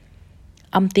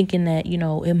 I'm thinking that,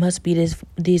 it must be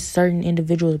these certain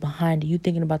individuals behind it. You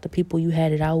thinking about the people you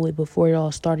had it out with before it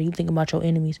all started. You thinking about your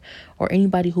enemies or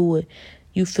anybody who would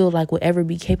you feel like would ever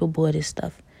be capable of this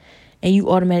stuff. And you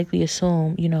automatically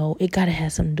assume, it got to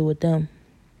have something to do with them.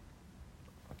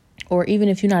 Or even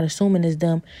if you're not assuming it's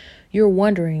them, you're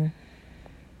wondering.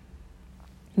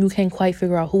 You can't quite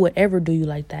figure out who would ever do you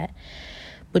like that.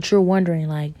 But you're wondering,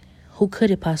 like, who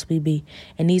could it possibly be?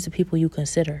 And these are people you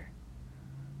consider.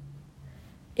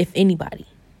 If anybody.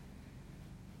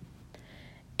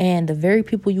 And the very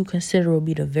people you consider will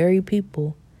be the very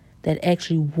people that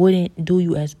actually wouldn't do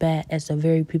you as bad as the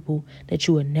very people that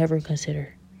you would never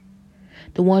consider.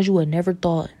 The ones you would never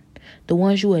thought. The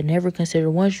ones you would never consider.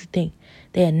 The ones you think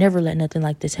they had never let nothing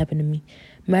like this happen to me.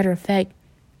 Matter of fact,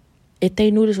 if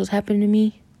they knew this was happening to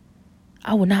me,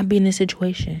 I would not be in this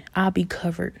situation. I'll be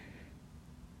covered.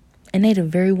 And they the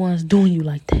very ones doing you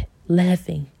like that.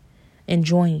 Laughing.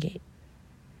 Enjoying it.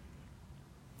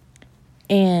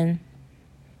 And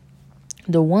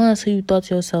the ones who you thought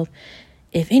to yourself,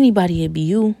 if anybody, it'd be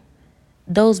you.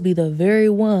 Those be the very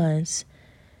ones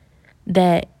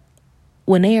that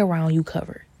when they around, you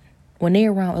covered. When they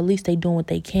around, at least they doing what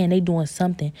they can. They doing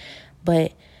something.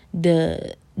 But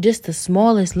just the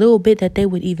smallest little bit that they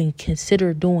would even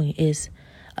consider doing is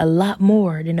a lot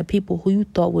more than the people who you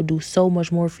thought would do so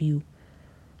much more for you.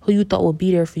 Who you thought would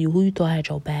be there for you. Who you thought had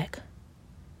your back.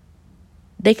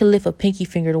 They could lift a pinky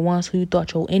finger. The ones who you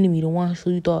thought your enemy. The ones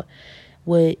who you thought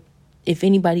would, if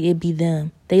anybody, it'd be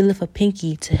them. They lift a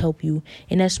pinky to help you.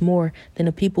 And that's more than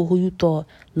the people who you thought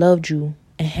loved you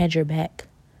and had your back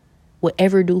would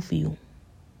ever do for you.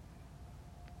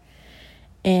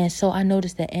 And so I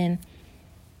noticed that. And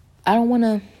I don't want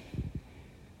to,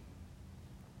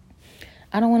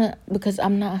 because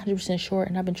I'm not 100% sure.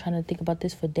 And I've been trying to think about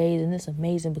this for days. And it's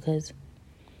amazing because,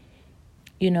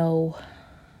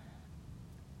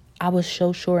 I was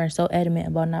so sure and so adamant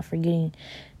about not forgetting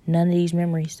none of these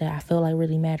memories that I feel like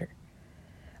really matter.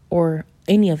 Or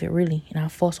any of it, really. And I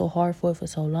fought so hard for it for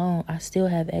so long. I still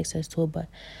have access to it, but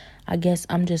I guess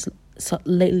I'm just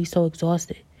lately so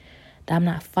exhausted that I'm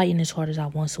not fighting as hard as I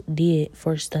once did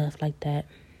for stuff like that.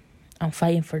 I'm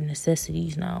fighting for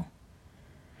necessities now.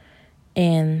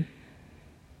 And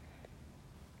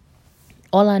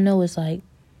all I know is, like,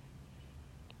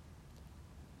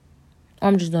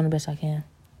 I'm just doing the best I can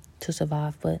to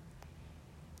survive. But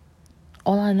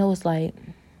all I know is, like,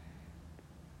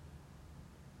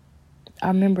 I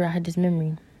remember I had this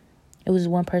memory. It was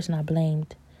one person I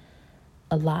blamed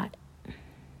a lot.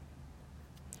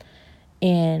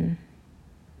 And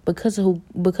because of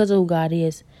who God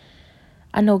is,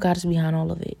 I know God is behind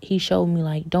all of it. He showed me,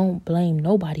 like, don't blame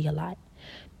nobody a lot.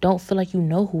 Don't feel like you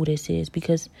know who this is,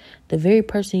 because the very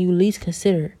person you least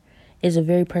consider is the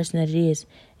very person that it is.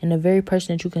 And the very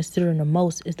person that you consider the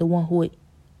most is the one who would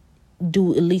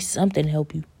do at least something to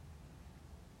help you.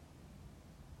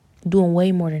 Doing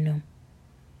way more than them.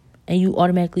 And you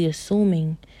automatically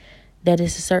assuming that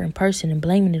it's a certain person and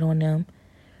blaming it on them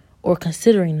or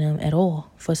considering them at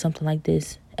all for something like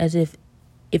this. As if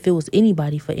it was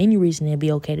anybody, for any reason, it'd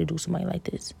be okay to do something like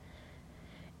this.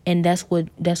 And that's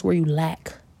where you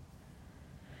lack.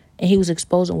 And he was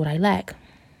exposing what I lack.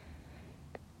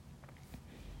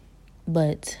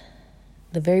 But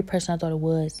the very person I thought it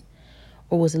was,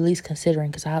 or was at least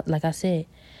considering, because like I said,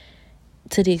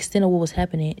 to the extent of what was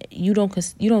happening, you don't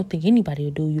think anybody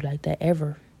will do you like that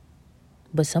ever.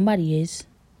 But somebody is.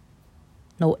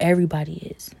 No,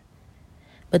 everybody is.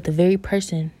 But the very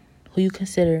person who you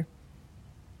consider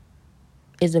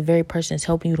is the very person that's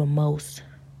helping you the most.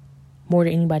 More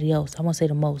than anybody else. I won't say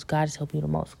the most. God is helping you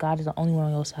the most. God is the only one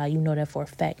on your side. You know that for a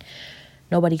fact.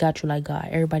 Nobody got you like God.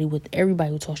 Everybody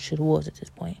who talks you to the wolves at this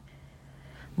point.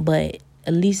 But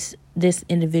at least this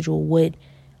individual would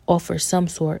offer some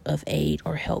sort of aid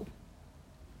or help.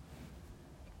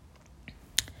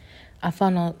 I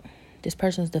found out this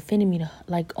person was defending me,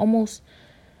 like, almost,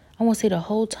 I won't say the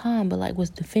whole time, but, like, was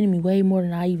defending me way more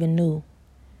than I even knew.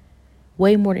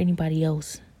 Way more than anybody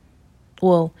else.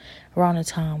 Well, around the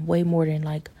time, way more than,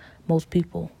 like, most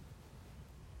people.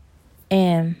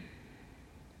 And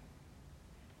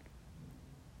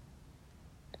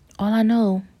all I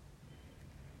know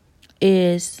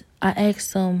is I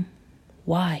asked them,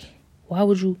 why? Why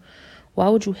would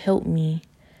you help me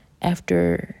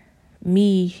after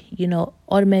me,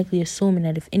 automatically assuming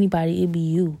that if anybody, it'd be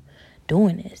you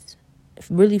doing this.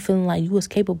 Really feeling like you was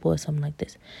capable of something like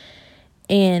this.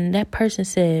 And that person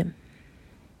said,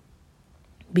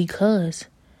 because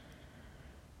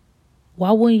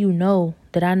why wouldn't you know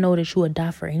that I know that you would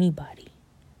die for anybody?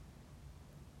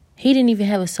 He didn't even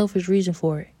have a selfish reason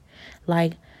for it.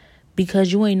 Like,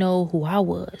 because you ain't know who I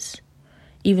was,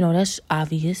 even though that's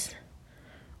obvious.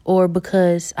 Or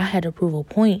because I had to prove a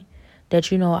point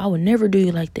that, I would never do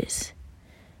you like this.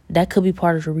 That could be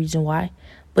part of the reason why.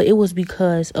 But it was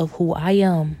because of who I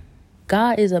am.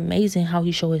 God is amazing how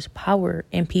he shows his power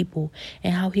in people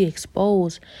and how he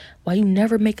exposed why you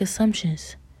never make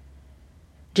assumptions.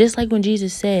 Just like when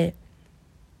Jesus said,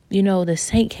 you know, the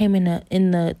saint came in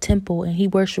the temple and he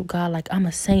worshiped God like, I'm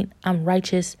a saint, I'm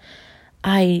righteous,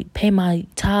 I pay my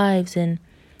tithes and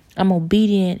I'm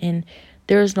obedient and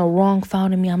there is no wrong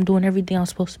found in me. I'm doing everything I'm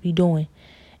supposed to be doing.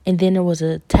 And then there was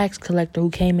a tax collector who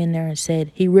came in there and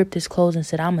said, he ripped his clothes and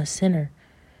said, I'm a sinner.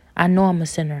 I know I'm a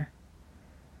sinner.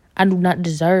 I do not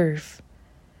deserve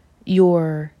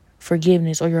your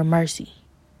forgiveness or your mercy.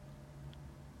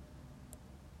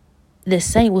 The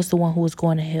saint was the one who was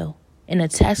going to hell. And the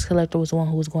tax collector was the one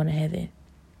who was going to heaven.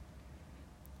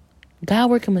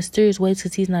 God works in mysterious ways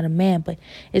because he's not a man. But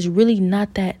it's really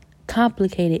not that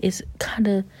complicated. It's kind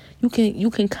of, you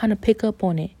can kind of pick up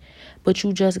on it. But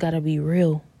you just got to be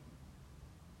real.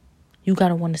 You got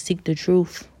to want to seek the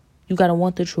truth. You got to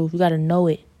want the truth. You got to know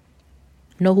it.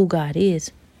 Know who God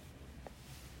is.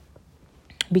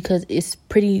 Because it's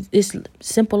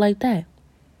simple like that.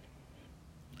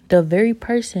 The very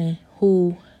person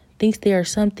who thinks they are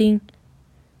something,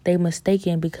 they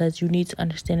mistaken, because you need to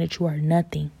understand that you are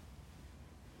nothing.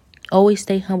 Always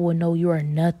stay humble and know you are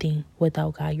nothing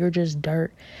without God. You're just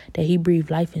dirt that he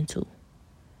breathed life into.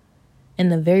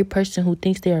 And the very person who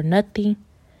thinks they are nothing,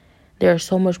 they are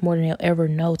so much more than they'll ever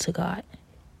know to God.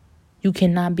 You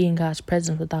cannot be in God's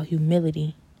presence without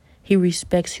humility. He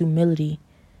respects humility.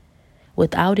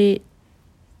 Without it,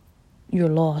 you're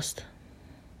lost.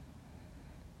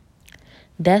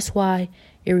 That's why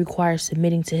it requires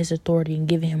submitting to his authority and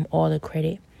giving him all the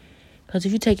credit. Because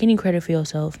if you take any credit for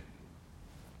yourself,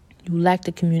 you lack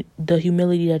the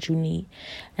humility that you need.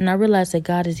 And I realize that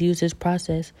God has used this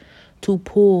process to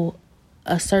pull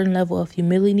a certain level of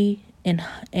humility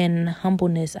and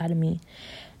humbleness out of me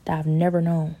that I've never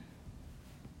known.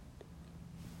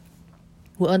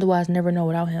 Will otherwise never know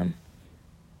without him.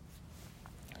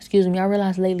 Excuse me, I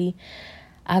realized lately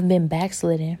I've been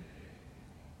backsliding.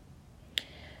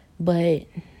 But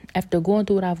after going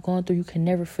through what I've gone through, you can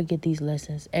never forget these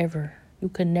lessons, ever. You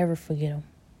can never forget them.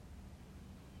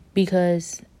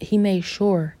 Because he made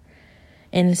sure,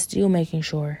 and is still making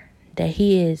sure, that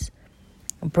he is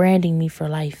branding me for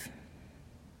life.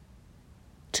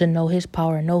 To know his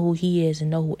power, know who he is,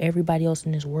 and know who everybody else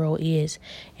in this world is,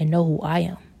 and know who I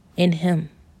am in him.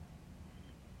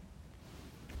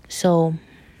 So,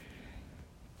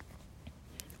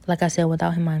 like I said,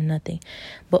 without him, I'm nothing.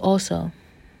 But also,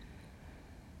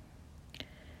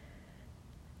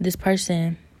 this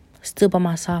person stood by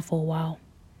my side for a while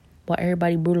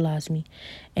everybody brutalized me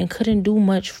and couldn't do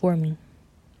much for me.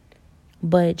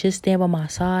 But just stand by my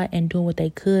side and doing what they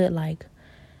could, like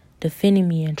defending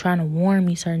me and trying to warn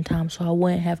me certain times so I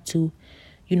wouldn't have to,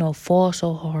 fall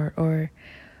so hard or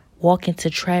walk into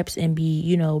traps and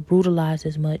be, brutalized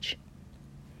as much.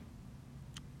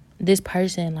 This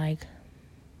person, I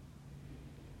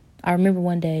remember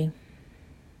one day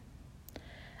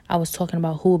I was talking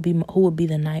about who would be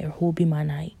the knight or who would be my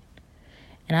knight.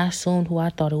 And I assumed who I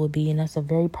thought it would be, and that's the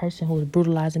very person who was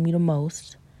brutalizing me the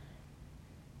most.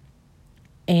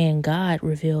 And God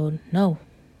revealed, no,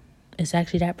 it's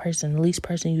actually that person, the least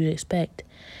person you'd expect.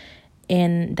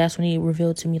 And that's when he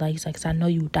revealed to me, he's like, 'cause I know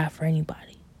you would die for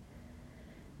anybody.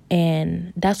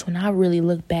 And that's when I really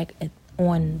looked back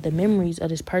on the memories of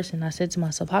this person. I said to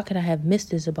myself, how could I have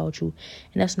missed this about you?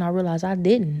 And that's when I realized I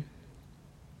didn't.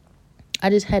 I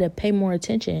just had to pay more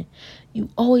attention. You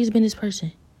always been this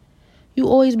person. You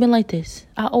always been like this.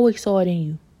 I always saw it in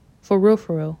you. For real,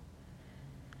 for real.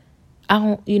 I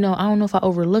don't know if I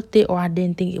overlooked it or I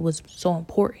didn't think it was so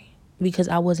important because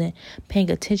I wasn't paying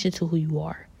attention to who you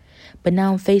are. But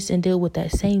now I'm faced and deal with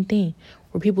that same thing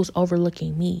where people's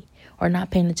overlooking me or not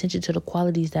paying attention to the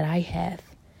qualities that I have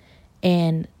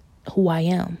and who I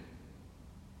am.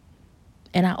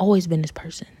 And I always been this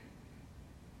person.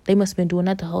 They must have been doing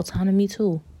that the whole time to me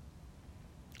too.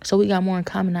 So we got more in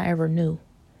common than I ever knew.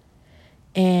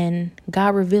 And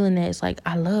God revealing that, it's like,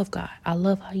 I love God. I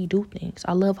love how he do things.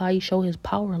 I love how he show his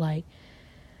power.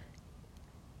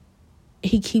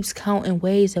 He keeps counting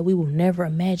ways that we will never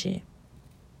imagine.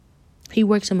 He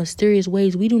works in mysterious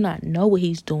ways. We do not know what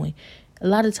he's doing. A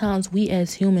lot of times we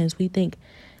as humans, we think,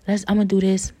 I'm going to do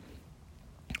this.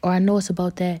 Or I know it's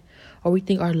about that. Or we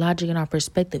think our logic and our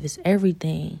perspective is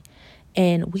everything.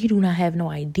 And we do not have no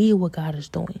idea what God is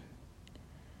doing.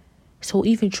 So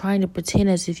even trying to pretend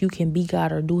as if you can be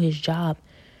God or do his job,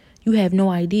 you have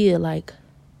no idea.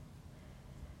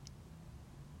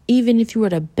 Even if you were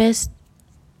the best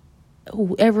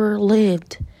who ever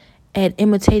lived at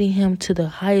imitating him to the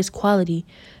highest quality,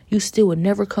 you still would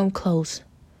never come close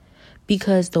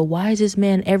Because the wisest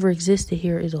man ever existed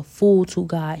here is a fool to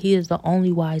God. He is the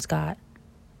only wise God.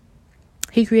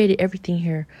 He created everything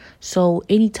here. So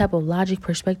any type of logic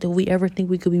perspective we ever think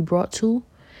we could be brought to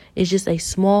is just a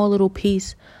small little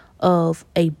piece of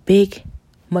a big,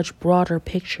 much broader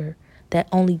picture that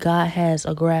only God has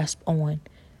a grasp on.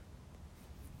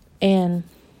 And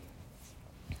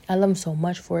I love him so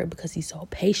much for it because he's so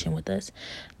patient with us.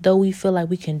 Though we feel like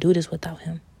we can do this without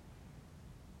him.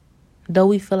 Though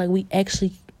we feel like we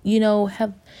actually,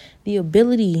 have the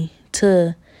ability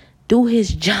to do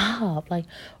his job,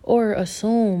 or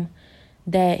assume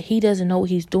that he doesn't know what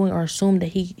he's doing, or assume that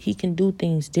he can do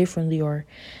things differently, or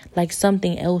like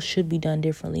something else should be done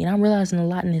differently. And I'm realizing a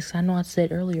lot in this. I know I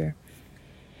said earlier,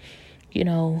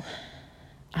 I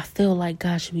feel like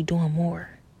God should be doing more.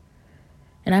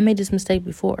 And I made this mistake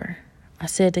before. I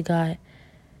said to God,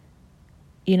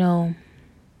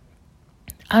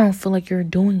 I don't feel like you're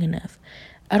doing enough.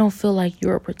 I don't feel like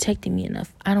you're protecting me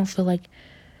enough. I don't feel like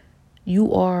it's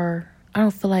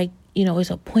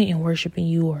a point in worshiping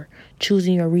you or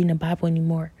choosing or reading the Bible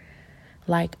anymore.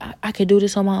 Like, I could do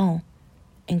this on my own.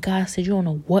 And God said, you don't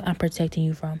know what I'm protecting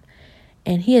you from.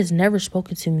 And he has never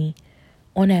spoken to me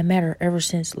on that matter ever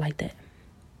since like that.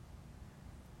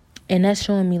 And that's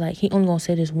showing me like he only gonna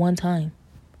say this one time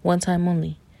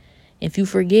only. If you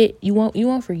forget, you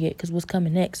won't forget, because what's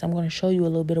coming next, I'm going to show you a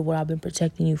little bit of what I've been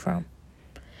protecting you from.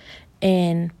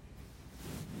 And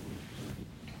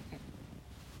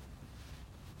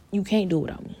you can't do it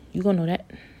without me. You going to know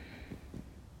that.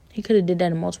 He could have did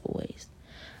that in multiple ways.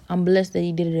 I'm blessed that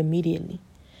he did it immediately,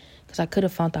 because I could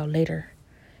have found out later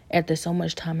after so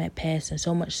much time had passed and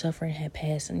so much suffering had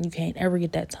passed, and you can't ever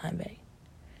get that time back.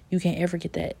 You can't ever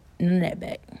get none of that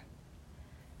back.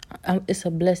 It's a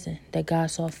blessing that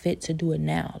God saw fit to do it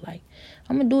now. Like,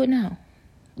 I'm going to do it now.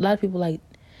 A lot of people get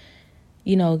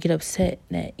upset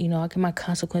that, I get my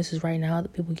consequences right now.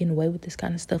 That people getting away with this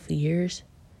kind of stuff for years.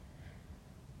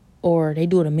 Or they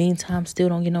do it a mean time, still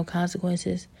don't get no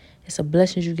consequences. It's a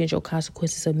blessing you get your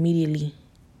consequences immediately.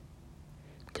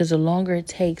 Because the longer it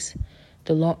takes,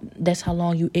 that's how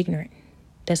long you ignorant.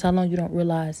 That's how long you don't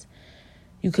realize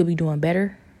you could be doing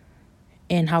better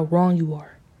and how wrong you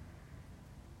are.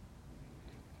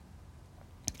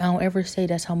 I don't ever say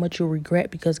that's how much you'll regret,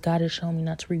 because God has shown me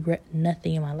not to regret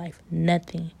nothing in my life.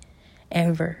 Nothing.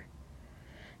 Ever.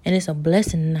 And it's a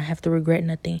blessing and I have to regret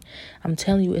nothing. I'm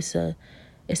telling you, it's a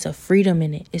freedom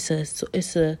in it. It's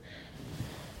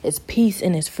peace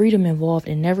and it's freedom involved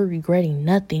in never regretting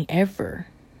nothing ever.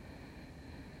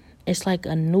 It's like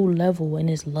a new level, and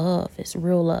it's love. It's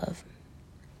real love.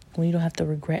 When you don't have to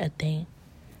regret a thing.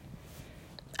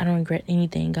 I don't regret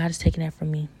anything. God has taken that from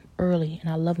me early, and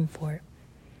I love him for it.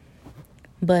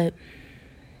 But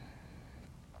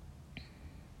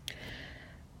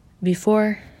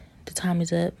before the time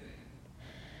is up,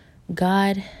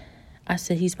 God, I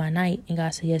said he's my night. And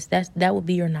God said, yes, that would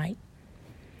be your night.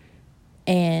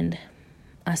 And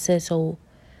I said, so,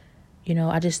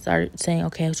 I just started saying,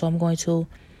 okay, so I'm going to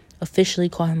officially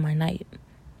call him my night.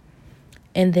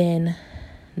 And then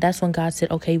that's when God said,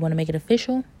 okay, you want to make it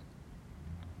official?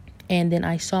 And then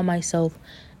I saw myself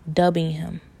dubbing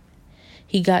him.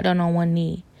 He got down on one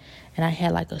knee, and I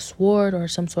had like a sword or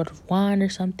some sort of wand or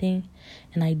something,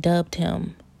 and I dubbed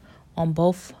him on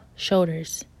both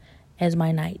shoulders as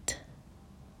my knight.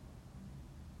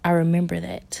 I remember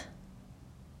that.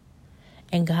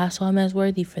 And God saw him as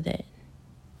worthy for that.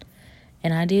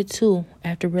 And I did too,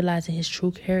 after realizing his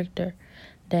true character,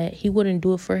 that he wouldn't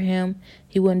do it for him.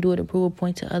 He wouldn't do it to prove a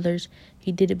point to others.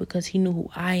 He did it because he knew who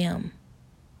I am.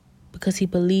 Because he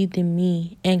believed in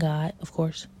me and God, of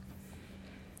course.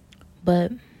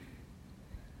 But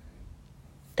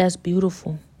that's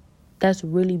beautiful. That's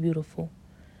really beautiful.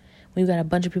 When you got a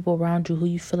bunch of people around you who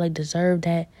you feel like deserve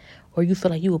that, or you feel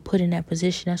like you were put in that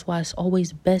position, that's why it's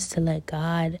always best to let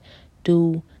God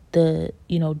do the,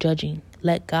 judging.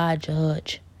 Let God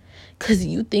judge. Because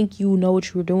you think you know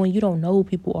what you're doing. You don't know who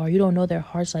people are. You don't know their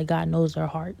hearts like God knows their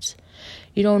hearts.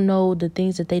 You don't know the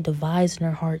things that they devise in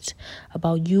their hearts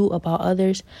about you, about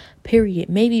others, period.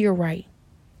 Maybe you're right.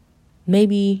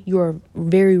 Maybe you're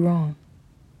very wrong.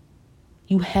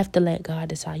 You have to let God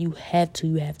decide. You have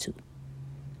to.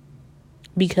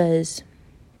 Because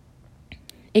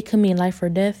it could mean life or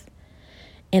death.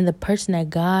 And the person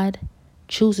that God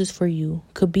chooses for you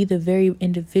could be the very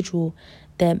individual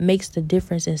that makes the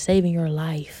difference in saving your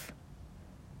life.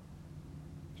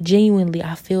 Genuinely,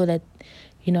 I feel that,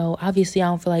 obviously I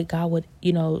don't feel like God would,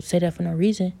 say that for no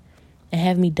reason and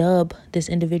have me dub this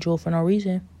individual for no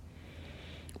reason.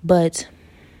 But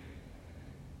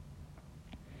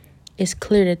it's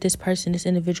clear that this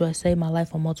individual has saved my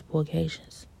life on multiple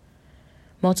occasions.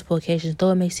 multiple occasions,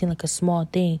 though it may seem like a small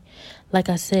thing. Like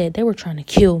I said, they were trying to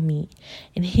kill me,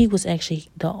 and he was actually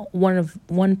the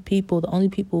only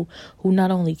people who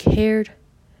not only cared,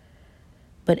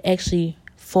 but actually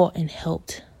fought and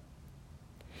helped.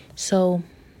 So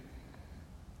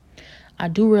I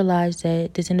do realize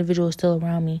that this individual is still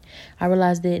around me. I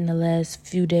realized it in the last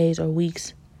few days or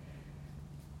weeks,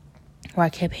 where I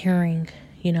kept hearing,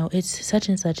 it's such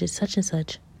and such, it's such and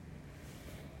such.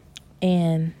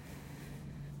 And,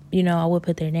 I would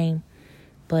put their name,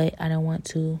 but I don't want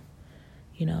to,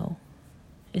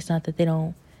 it's not that they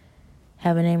don't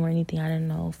have a name or anything. I don't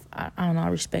know. I don't know. I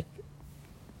respect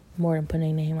more than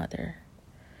putting a name out there.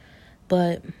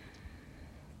 But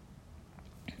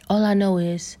all I know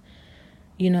is,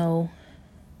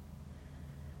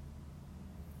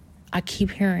 I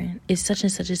keep hearing it's such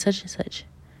and such, it's such and such.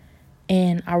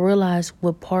 And I realize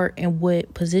what part and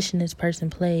what position this person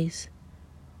plays.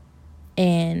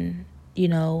 And,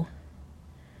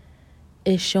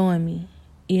 it's showing me,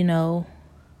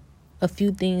 a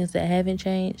few things that haven't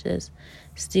changed that's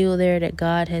still there, that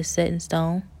God has set in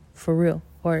stone for real,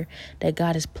 or that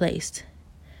God has placed,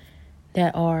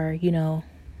 that are,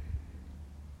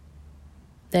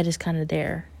 that is kind of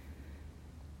there.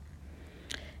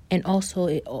 And also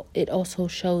it also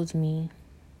shows me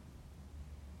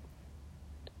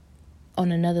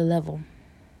on another level.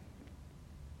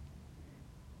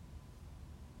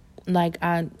 Like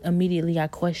I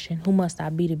question, who must I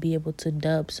be to be able to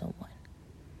dub someone?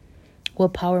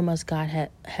 What power must God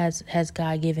has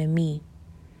God given me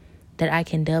that I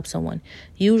can dub someone?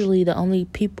 Usually the only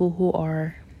people who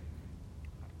are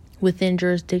within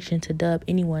jurisdiction to dub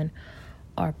anyone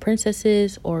are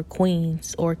princesses or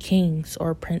queens or kings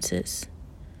or princes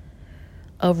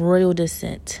of royal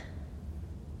descent.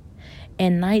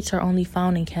 And knights are only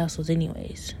found in castles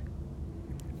anyways,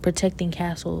 protecting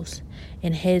castles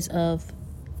and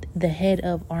the head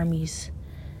of armies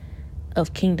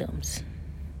of kingdoms.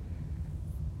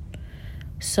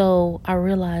 So I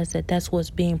realize that that's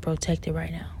what's being protected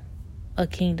right now, a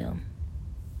kingdom.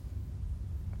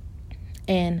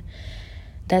 And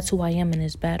that's who I am in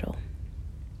this battle,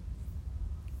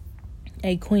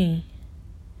 a queen.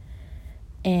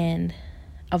 And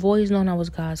I've always known I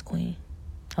was God's queen.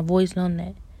 I've always known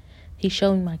that. He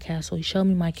showed me my castle. He showed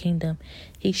me my kingdom.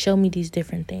 He showed me these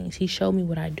different things. He showed me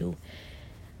what I do.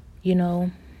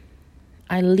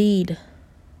 I lead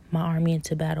my army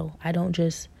into battle. I don't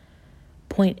just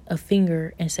point a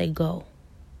finger and say, go.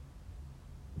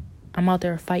 I'm out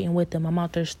there fighting with them. I'm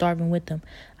out there starving with them.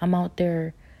 I'm out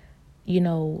there,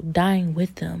 dying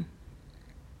with them.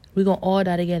 We're going to all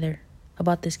die together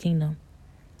about this kingdom.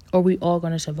 Or we all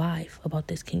going to survive about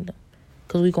this kingdom.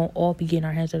 Because we're going to all be getting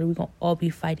our hands dirty. We're going to all be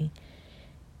fighting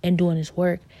and doing this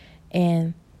work.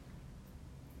 And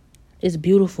it's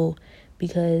beautiful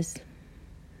because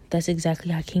that's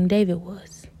exactly how King David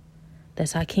was.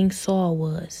 That's how King Saul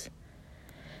was.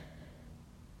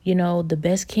 The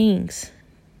best kings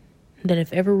that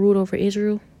have ever ruled over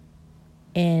Israel,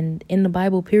 and in the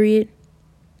Bible, period,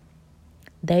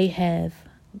 they have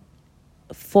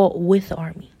fought with the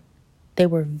army. They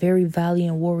were very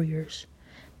valiant warriors.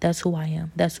 That's who I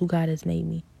am. That's who God has made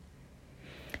me.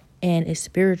 And it's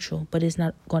spiritual, but it's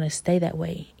not going to stay that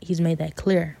way. He's made that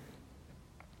clear.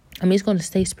 It's going to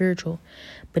stay spiritual,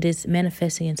 but it's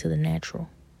manifesting into the natural.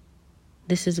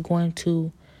 This is going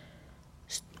to,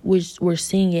 we're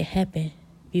seeing it happen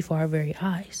before our very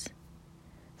eyes.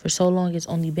 For so long, it's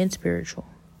only been spiritual.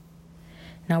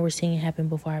 Now we're seeing it happen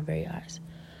before our very eyes.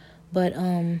 But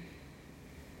I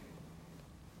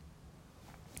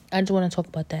just want to talk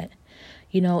about that.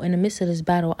 In the midst of this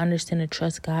battle, I understand to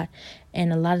trust God.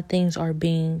 And a lot of things are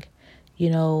being,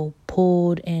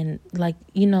 pulled. And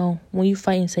when you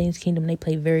fight in Satan's kingdom, they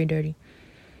play very dirty.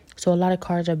 So a lot of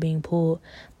cards are being pulled.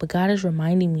 But God is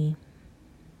reminding me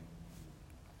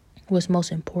what's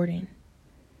most important.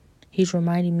 He's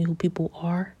reminding me who people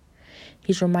are.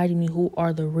 He's reminding me who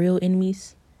are the real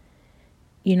enemies.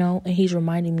 And he's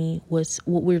reminding me what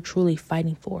we're truly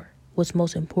fighting for. What's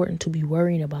most important to be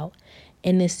worrying about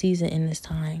in this season, in this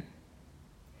time.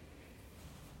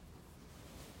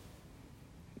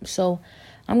 So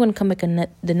I'm going to come back in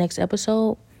the next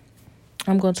episode.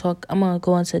 I'm going to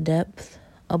go into depth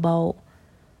about,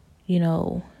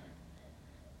 the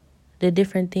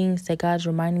different things that God's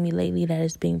reminding me lately that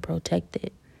is being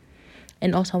protected.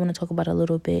 And also I want to talk about a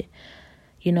little bit,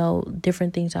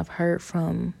 different things I've heard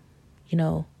from,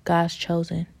 God's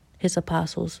chosen, his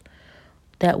apostles,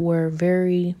 that were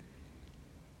very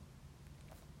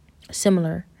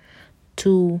similar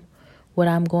to what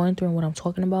I'm going through and what I'm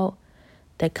talking about,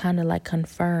 that kind of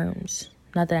confirms,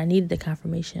 not that I needed the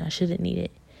confirmation, I shouldn't need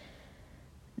it,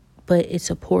 but it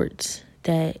supports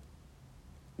that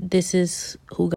this is who